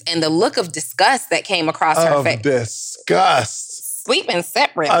bedrooms? And the look of disgust that came across her face. Disgust. Sleep in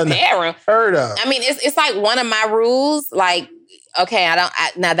separate bedrooms. Unheard of. I mean, it's like one of my rules, like, okay,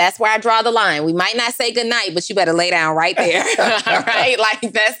 now that's where I draw the line. We might not say goodnight, but you better lay down right there. All right?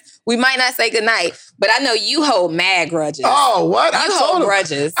 We might not say goodnight, but I know you hold mad grudges. Oh, what? You hold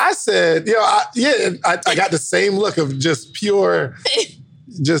grudges. I said, I got the same look of just pure,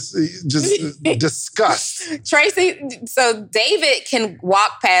 just disgust. Tracy, so David can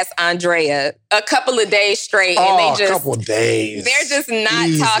walk past Andrea a couple of days straight and they just... a couple of days. They're just not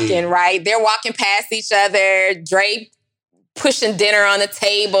talking, right? They're walking past each other, Dre pushing dinner on the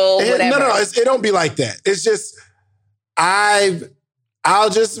table, whatever. No, it don't be like that. It's just, I'll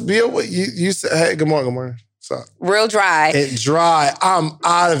just be you say, hey, good morning. So real dry. And dry. I'm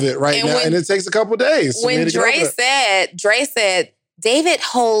out of it right now. And it takes a couple of days. When Dre said, David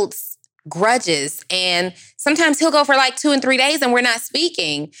holds grudges and sometimes he'll go for like 2 and 3 days and we're not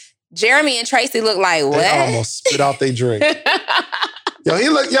speaking. Jeremy and Tracy look like, what? They almost spit out their drink. Yo,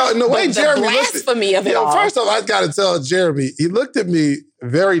 in the way Jeremy looked at blasphemy of it all. First off, I gotta tell Jeremy, he looked at me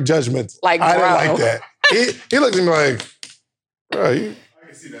very judgmental. Like, I bro. didn't like that. He looked at me like, bro,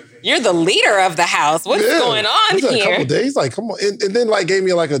 you're the leader of the house. What's going on here? A couple days, like, come on. And then like gave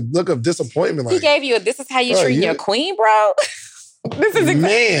me like a look of disappointment. Like, he gave you this is how you treat your queen, bro. This is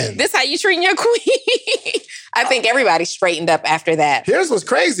how you treat your queen. I think everybody straightened up after that. Here's what's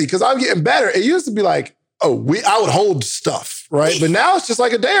crazy, because I'm getting better. It used to be like, I would hold stuff, right? But now it's just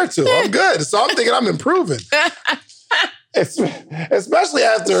like a day or two. I'm good. So I'm thinking I'm improving. Especially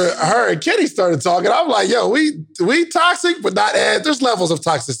after her and Kitty started talking, I'm like, yo, we toxic, but not there's levels of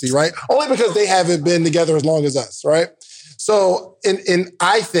toxicity, right? Only because they haven't been together as long as us, right? So, and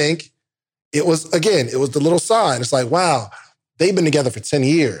I think it was the little sign. It's like, wow, they've been together for 10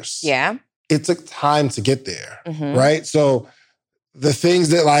 years. Yeah. It took time to get there, right? So the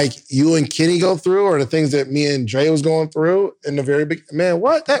things that like you and Kenny go through, or the things that me and Dre was going through in the very big, man,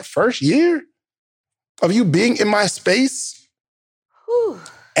 what? That first year of you being in my space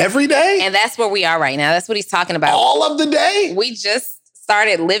every day? And that's where we are right now. That's what he's talking about. All of the day? We just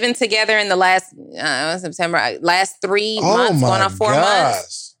started living together in the last, September, last 3 months, going on 4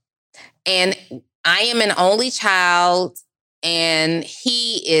 months. And I am an only child, and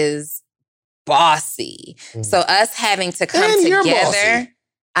he is bossy. So us having to come together,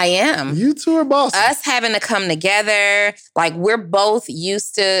 I am. You two are bossy. Us having to come together, like we're both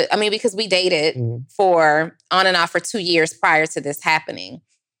used to, because we dated for on and off for 2 years prior to this happening.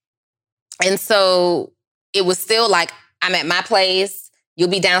 And so it was still like, I'm at my place, you'll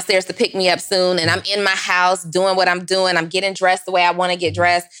be downstairs to pick me up soon, and I'm in my house doing what I'm doing. I'm getting dressed the way I want to get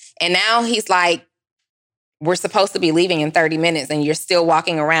dressed. And now he's like, we're supposed to be leaving in 30 minutes and you're still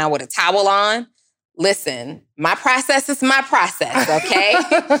walking around with a towel on. Listen, my process is my process, okay?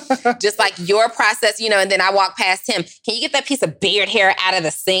 Just like your process, and then I walk past him. Can you get that piece of beard hair out of the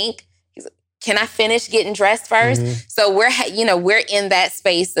sink? He's like, can I finish getting dressed first? So we're in that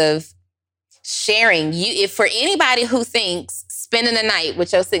space of sharing. If for anybody who thinks spending the night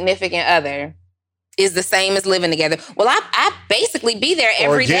with your significant other is the same as living together. Well, I basically be there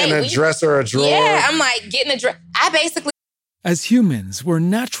every day. Or getting a dress or a drawer. Yeah, I'm like getting a dress. As humans, we're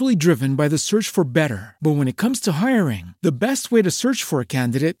naturally driven by the search for better. But when it comes to hiring, the best way to search for a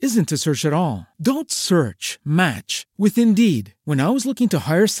candidate isn't to search at all. Don't search, match with Indeed. When I was looking to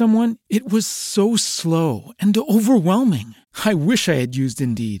hire someone, it was so slow and overwhelming. I wish I had used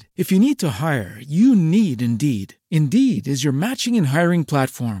Indeed. If you need to hire, you need Indeed. Indeed is your matching and hiring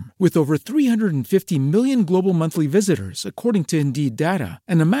platform with over 350 million global monthly visitors, according to Indeed data,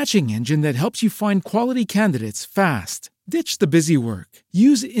 and a matching engine that helps you find quality candidates fast. Ditch the busy work.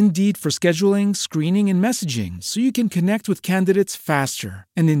 Use Indeed for scheduling, screening, and messaging so you can connect with candidates faster.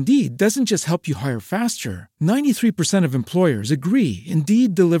 And Indeed doesn't just help you hire faster. 93% of employers agree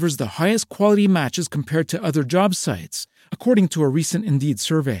Indeed delivers the highest quality matches compared to other job sites, according to a recent Indeed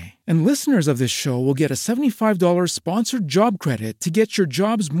survey. And listeners of this show will get a $75 sponsored job credit to get your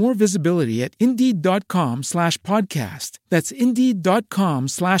jobs more visibility at Indeed.com/podcast. That's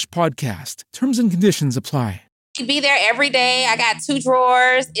Indeed.com/podcast. Terms and conditions apply. Be there every day. I got 2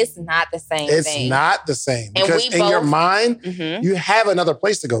 drawers. It's not the same thing. It's not the same. Because in your mind, you have another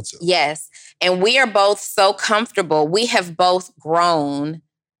place to go to. Yes. And we are both so comfortable. We have both grown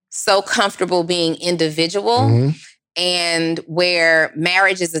so comfortable being individual. And where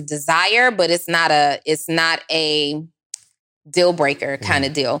marriage is a desire, but it's not a deal breaker kind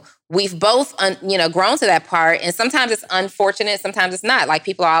of deal. We've both, grown to that part. And sometimes it's unfortunate. Sometimes it's not. Like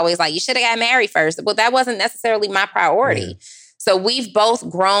people are always like, you should have got married first. Well, that wasn't necessarily my priority. Yeah. So we've both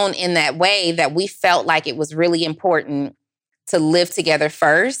grown in that way that we felt like it was really important to live together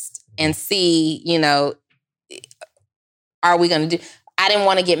first and see, are we going to do, I didn't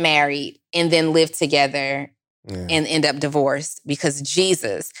want to get married and then live together and end up divorced because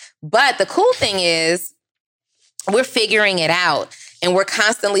Jesus. But the cool thing is we're figuring it out. And we're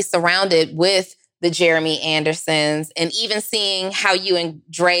constantly surrounded with the Jeremy Andersons, and even seeing how you and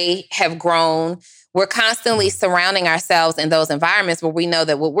Dre have grown. We're constantly surrounding ourselves in those environments where we know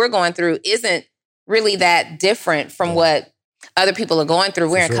that what we're going through isn't really that different from what other people are going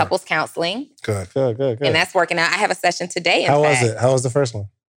through. We're in couples counseling. Good. And that's working out. I have a session today. How was it? How was the first one?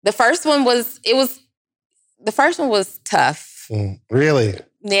 The first one was tough. Really?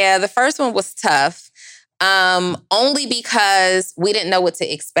 Yeah, the first one was tough. Only because we didn't know what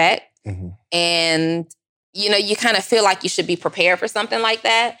to expect. And, you kind of feel like you should be prepared for something like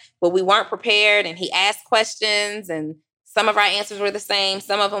that, but we weren't prepared. And he asked questions and some of our answers were the same.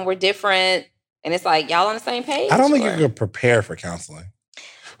 Some of them were different. And it's like, y'all on the same page? I don't think you could prepare for counseling.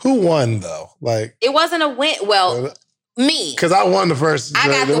 Who won though? Like, it wasn't a win. Well, Me. Because I won the first. I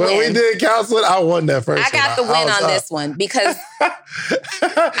got the win. When we did counseling, I won that first. I got the win on this one because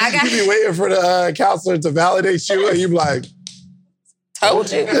you be waiting for the counselor to validate you, and you be like,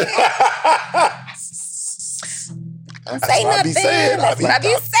 "Told you." Don't say nothing. That's what I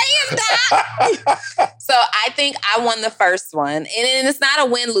be saying, Doc. So I think I won the first one, and it's not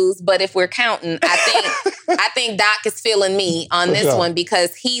a win-lose. But if we're counting, I think Doc is feeling me on this one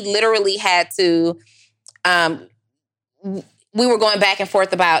because he literally had to. We were going back and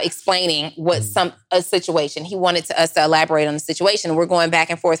forth about explaining what a situation. He wanted us to elaborate on the situation. We're going back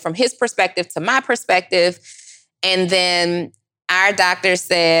and forth from his perspective to my perspective, and then our doctor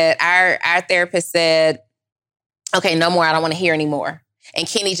said, our therapist said, "Okay, no more. I don't want to hear anymore." And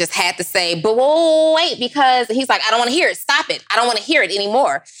Kenny just had to say, "But wait," because he's like, "I don't want to hear it. Stop it. I don't want to hear it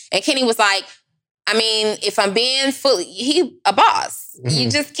anymore." And Kenny was like, I mean, if I'm being he a boss. You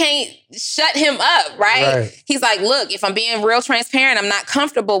just can't shut him up, right? He's like, "Look, if I'm being real transparent, I'm not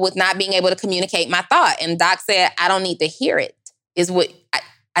comfortable with not being able to communicate my thought." And Doc said, "I don't need to hear it.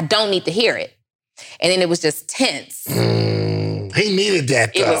 I don't need to hear it." And then it was just tense. He needed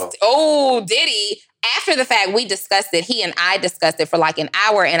that, though. Did he? After the fact, we discussed it. He and I discussed it for like an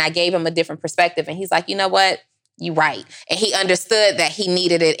hour, and I gave him a different perspective. And he's like, "You know what? You're right." And he understood that he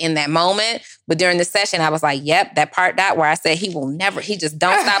needed it in that moment. But during the session, I was like, "Yep, that part, Doc, where I said he just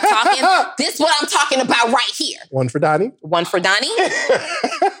don't stop talking. This is what I'm talking about right here." One for Donnie. One for Donnie.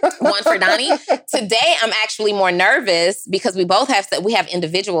 One for Donnie. Today, I'm actually more nervous because we have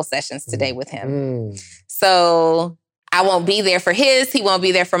individual sessions today with him. So I won't be there for his. He won't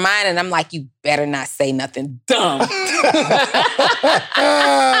be there for mine. And I'm like, "You better not say nothing dumb."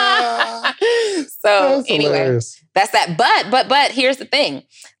 So anyway, that's that. But here's the thing.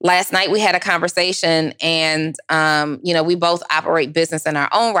 Last night we had a conversation, and we both operate business in our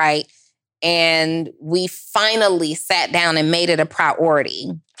own right, and we finally sat down and made it a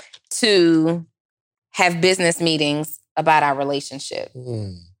priority to have business meetings about our relationship.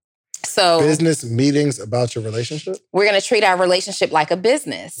 So business meetings about your relationship? We're going to treat our relationship like a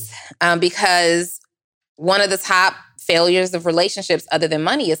business because one of the top failures of relationships other than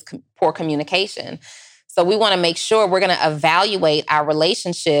money is poor communication. So we want to make sure we're going to evaluate our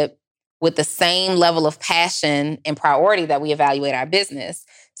relationship with the same level of passion and priority that we evaluate our business.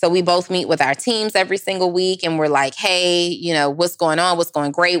 So we both meet with our teams every single week and we're like, "Hey, what's going on? What's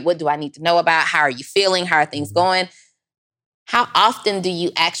going great? What do I need to know about? How are you feeling? How are things going?" How often do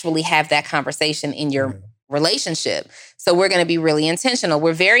you actually have that conversation in your relationship? So we're going to be really intentional.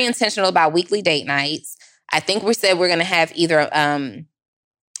 We're very intentional about weekly date nights. I think we said we're going to have either,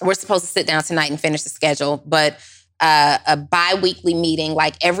 we're supposed to sit down tonight and finish the schedule, but a bi-weekly meeting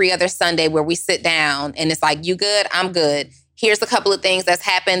like every other Sunday where we sit down and it's like, "You good? I'm good. Here's a couple of things that's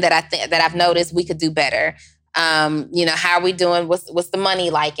happened that that I've noticed we could do better. How are we doing? What's the money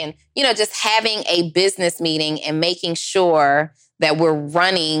like?" And, just having a business meeting and making sure that we're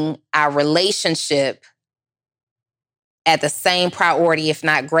running our relationship at the same priority, if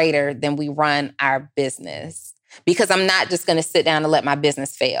not greater, than we run our business. Because I'm not just going to sit down and let my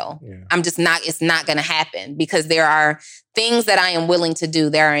business fail. It's not going to happen because there are things that I am willing to do.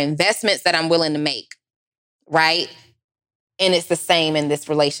 There are investments that I'm willing to make, right? And it's the same in this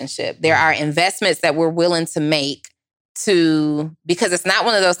relationship. There are investments that we're willing to make because it's not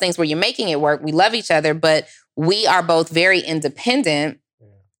one of those things where you're making it work. We love each other, but we are both very independent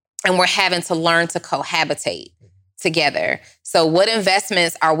and we're having to learn to cohabitate together. So what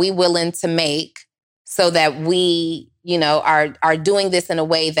investments are we willing to make so that we, are doing this in a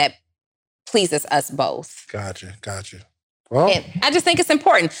way that pleases us both? Gotcha. Well, and I just think it's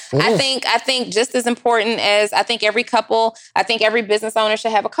important. I think just as important as I think every business owner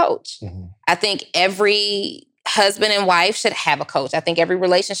should have a coach. I think every husband and wife should have a coach. I think every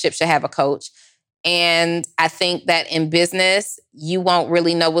relationship should have a coach. And I think that in business, you won't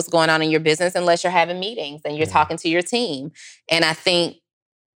really know what's going on in your business unless you're having meetings and you're talking to your team. And I think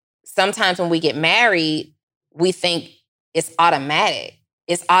sometimes when we get married, we think it's automatic.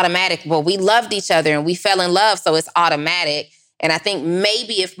 It's automatic. Well, we loved each other and we fell in love, so it's automatic. And I think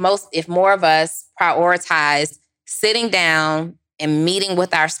maybe if more of us prioritized sitting down and meeting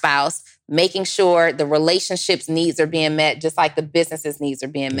with our spouse, making sure the relationship's needs are being met, just like the business's needs are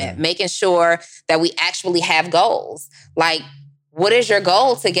being met, making sure that we actually have goals. Like, what is your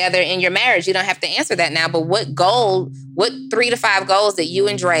goal together in your marriage? You don't have to answer that now, but what 3 to 5 goals that you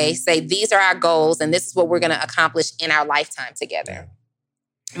and Dre say, these are our goals and this is what we're going to accomplish in our lifetime together?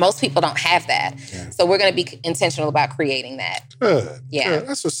 Most people don't have that. So we're going to be intentional about creating that. Good. Good.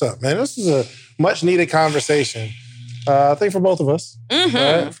 That's what's up, man. This is a much needed conversation. I think for both of us.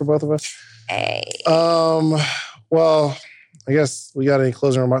 Right? For both of us. Hey. Well, I guess we got any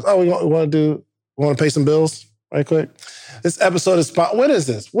closing remarks. Oh, we want to pay some bills right quick? This episode is when is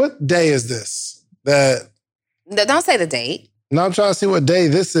this? What day is this? Don't say the date. No, I'm trying to see what day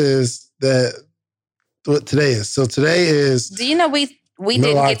this is what today is. So today is... Do you know we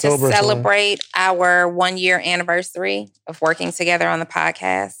didn't get to celebrate our 1 year anniversary of working together on the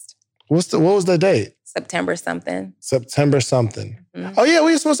podcast? What was the date? September something. Mm-hmm. Oh yeah,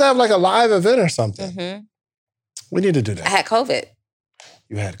 we were supposed to have like a live event or something. Mm-hmm. We need to do that. I had COVID.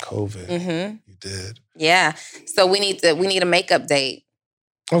 You had COVID. Mm-hmm. You did. Yeah. So we need a makeup date.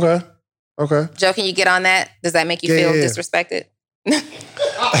 Okay. Joe, can you get on that? Does that make you feel disrespected?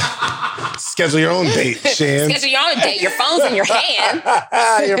 Schedule your own date, Shan. Schedule your own date. Your phone's in your hand.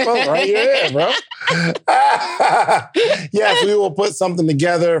 Your phone's right in your hand, bro. Yes, we will put something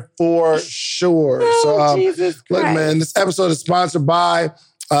together for sure. Jesus Christ. Look, man, this episode is sponsored by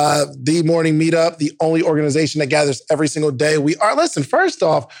The Morning Meetup, the only organization that gathers every single day. First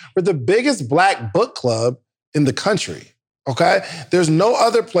off, we're the biggest Black book club in the country. Okay? There's no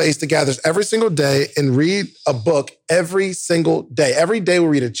other place that gathers every single day and read a book every single day. Every day we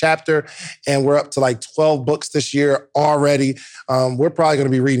read a chapter, and we're up to like 12 books this year already. We're probably going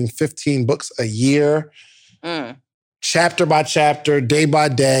to be reading 15 books a year, chapter by chapter, day by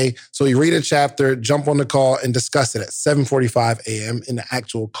day. So you read a chapter, jump on the call, and discuss it at 7:45 a.m. And the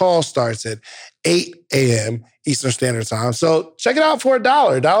actual call starts at 8 a.m. Eastern Standard Time. So check it out for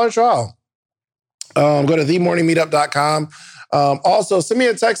 $1 trial. Go to themorningmeetup.com. Also, send me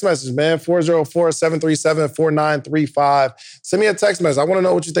a text message, man, 404-737-4935. Send me a text message. I want to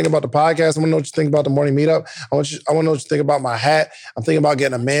know what you think about the podcast. I want to know what you think about the Morning Meetup. I want to know what you think about my hat. I'm thinking about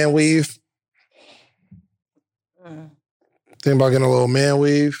getting a man weave. Thinking about getting a little man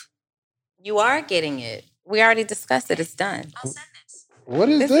weave. You are getting it. We already discussed it. It's done. I'll send this. What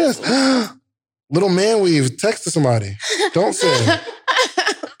is this? Little man weave. Text to somebody. Don't say it.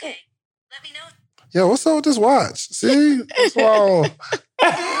 Okay. Let me know. Yo, what's up with this watch? See? What's wrong?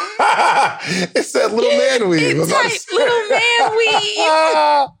 It said little man weave. It's like little man weave.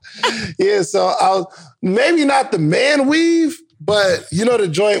 Yeah, so I was maybe not the man weave, but you know the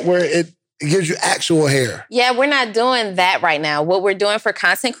joint where it gives you actual hair. Yeah, we're not doing that right now. What we're doing for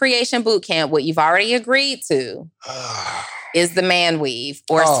Content Creation Bootcamp, what you've already agreed to, is the man weave,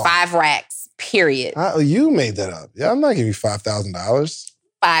 or 5 racks, period. You made that up. Yeah, I'm not giving you $5,000.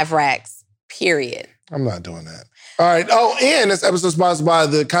 5 racks. Period. I'm not doing that. All right. Oh, and this episode is sponsored by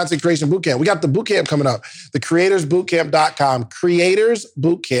the Content Creation Bootcamp. We got the bootcamp coming up. The CreatorsBootcamp.com.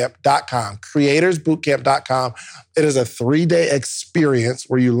 CreatorsBootcamp.com. CreatorsBootcamp.com. It is a 3-day experience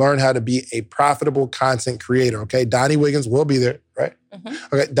where you learn how to be a profitable content creator. Okay. Donnie Wiggins will be there, right?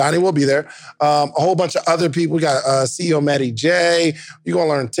 Mm-hmm. Okay. Donnie will be there. A whole bunch of other people. We got CEO Maddie J. You're going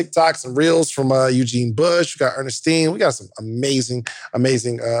to learn TikToks and Reels from Eugene Bush. We got Ernestine. We got some amazing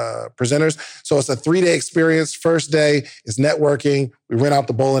presenters. So it's a 3-day experience. First day is networking. We rent out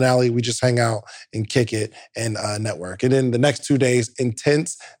the bowling alley. We just hang out and kick it and network. And then the next 2 days,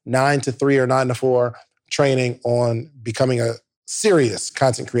 intense 9 to 3 or 9 to 4 training on becoming a serious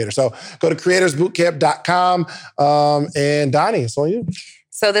content creator. So go to creatorsbootcamp.com. And Donnie, it's on you.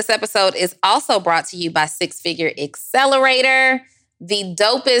 So this episode is also brought to you by Six Figure Accelerator, the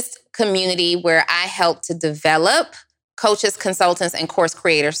dopest community where I help to develop coaches, consultants, and course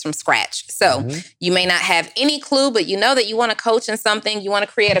creators from scratch. So you may not have any clue, but you know that you want to coach in something, you want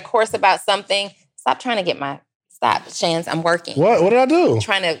to create a course about something. Stop, Shans, I'm working. What did I do? I'm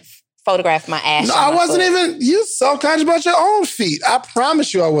trying to photograph my ass. No, I wasn't even. You self-conscious about your own feet. I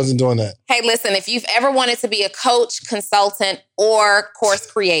promise you I wasn't doing that. Hey, listen, if you've ever wanted to be a coach, consultant, or course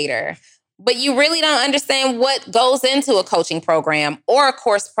creator, but you really don't understand what goes into a coaching program or a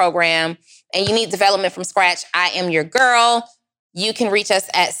course program, and you need development from scratch, I am your girl. You can reach us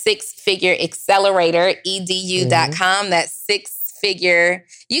at sixfigureaccelerator.edu.com. That's six-figure.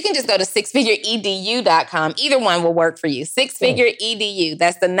 You can just go to sixfigureedu.com. Either one will work for you. Six-figure edu.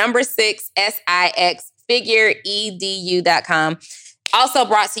 That's the number 6, S-I-X, figureedu.com. Also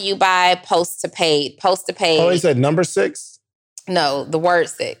brought to you by Post to Paid. Post to Paid. Oh, you said number 6? No, the word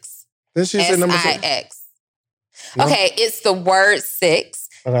 6. Then she said number 6. S-I-X. No. Okay, it's the word 6.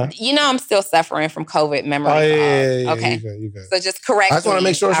 Okay. You know I'm still suffering from COVID memory. Yeah. Okay. You good. So just correct me. I just want to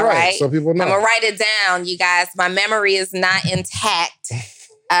make sure it's right so people know. I'm going to write it down, you guys. My memory is not intact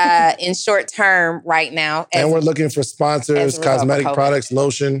in short term right now. And we're looking for sponsors, cosmetic products,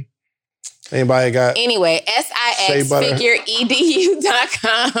 lotion. Anybody got? Anyway,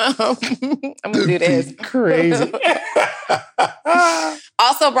 sixfigureedu.com. I'm going to do this. Crazy.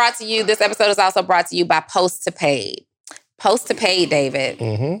 Also brought to you, this episode is also brought to you by Post to Paid. Post to Paid, David,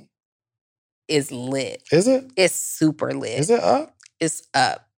 is lit. Is it? It's super lit. Is it up? It's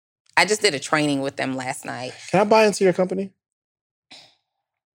up. I just did a training with them last night. Can I buy into your company?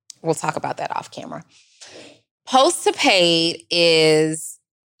 We'll talk about that off camera. Post to Paid is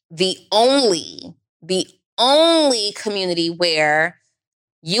the only community where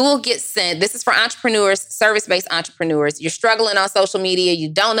you will get sent. This is for entrepreneurs, service-based entrepreneurs. You're struggling on social media.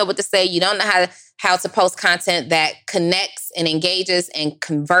 You don't know what to say. You don't know how to post content that connects and engages and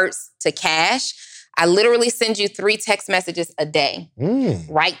converts to cash. I literally send you 3 text messages a day,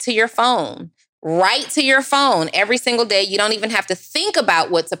 right to your phone. Right to your phone every single day. You don't even have to think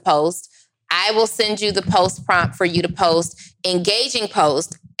about what to post. I will send you the post prompt for you to post, engaging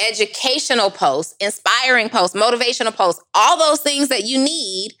post, educational post, inspiring post, motivational post, all those things that you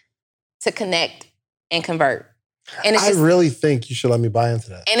need to connect and convert. And I really think you should let me buy into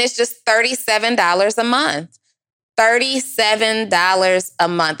that. And it's just $37 a month. $37 a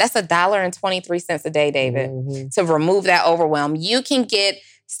month. That's $1.23 a day, David, to remove that overwhelm. You can get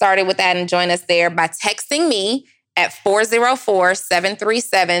started with that and join us there by texting me at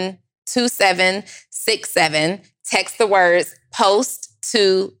 404-737-2767. Text the words Post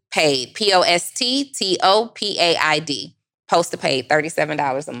to Paid, POSTTOPAID. Post to Paid,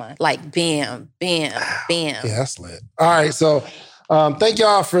 $37 a month. Like, bam, bam, bam. Yeah, that's lit. All right, so thank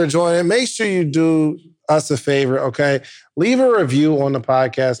y'all for joining. Make sure you do us a favor, okay? Leave a review on the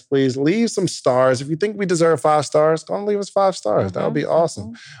podcast, please. Leave some stars. If you think we deserve 5 stars, go and leave us 5 stars. That would be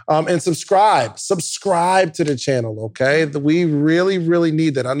awesome. And subscribe. Subscribe to the channel, okay? We really, really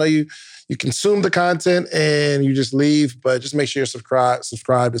need that. I know you consume the content and you just leave, but just make sure you're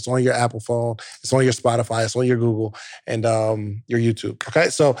subscribed. It's on your Apple phone. It's on your Spotify. It's on your Google and your YouTube, okay?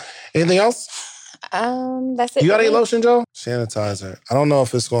 So anything else? That's it. You got any lotion, Joe? Sanitizer. I don't know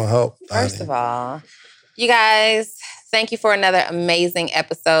if it's going to help. First of all, you guys, thank you for another amazing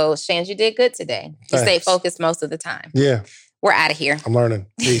episode. Shans, you did good today. You stayed focused most of the time. Yeah. We're out of here. I'm learning.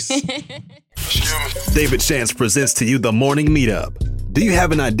 Peace. David Shands presents to you the Morning Meetup. Do you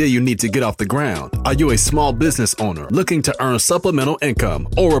have an idea you need to get off the ground? Are you a small business owner looking to earn supplemental income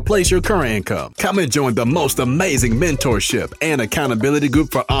or replace your current income? Come and join the most amazing mentorship and accountability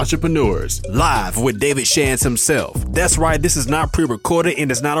group for entrepreneurs. Live with David Shands himself. That's right, this is not pre-recorded and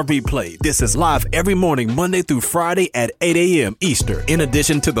it's not a replay. This is live every morning, Monday through Friday at 8 a.m. Eastern. In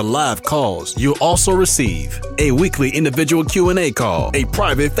addition to the live calls, you'll also receive a weekly individual Q&A call, a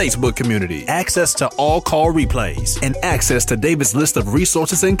private Facebook community, access to all call replays, and access to David's list of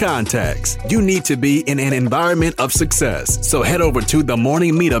resources and contacts. You need to be in an environment of success. So head over to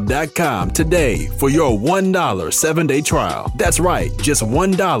themorningmeetup.com today for your $1 7-day trial. That's right, just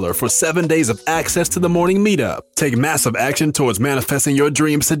 $1 for 7 days of access to the Morning Meetup. Take massive action towards manifesting your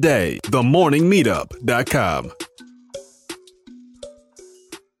dreams today. Themorningmeetup.com.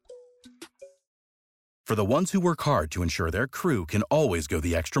 For the ones who work hard to ensure their crew can always go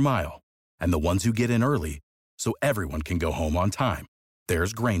the extra mile, and the ones who get in early so everyone can go home on time,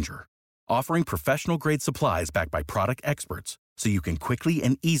 there's Grainger, offering professional-grade supplies backed by product experts so you can quickly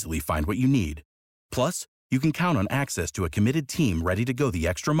and easily find what you need. Plus, you can count on access to a committed team ready to go the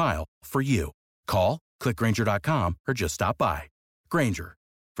extra mile for you. Call, click Grainger.com, or just stop by. Grainger,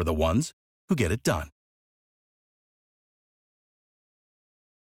 for the ones who get it done.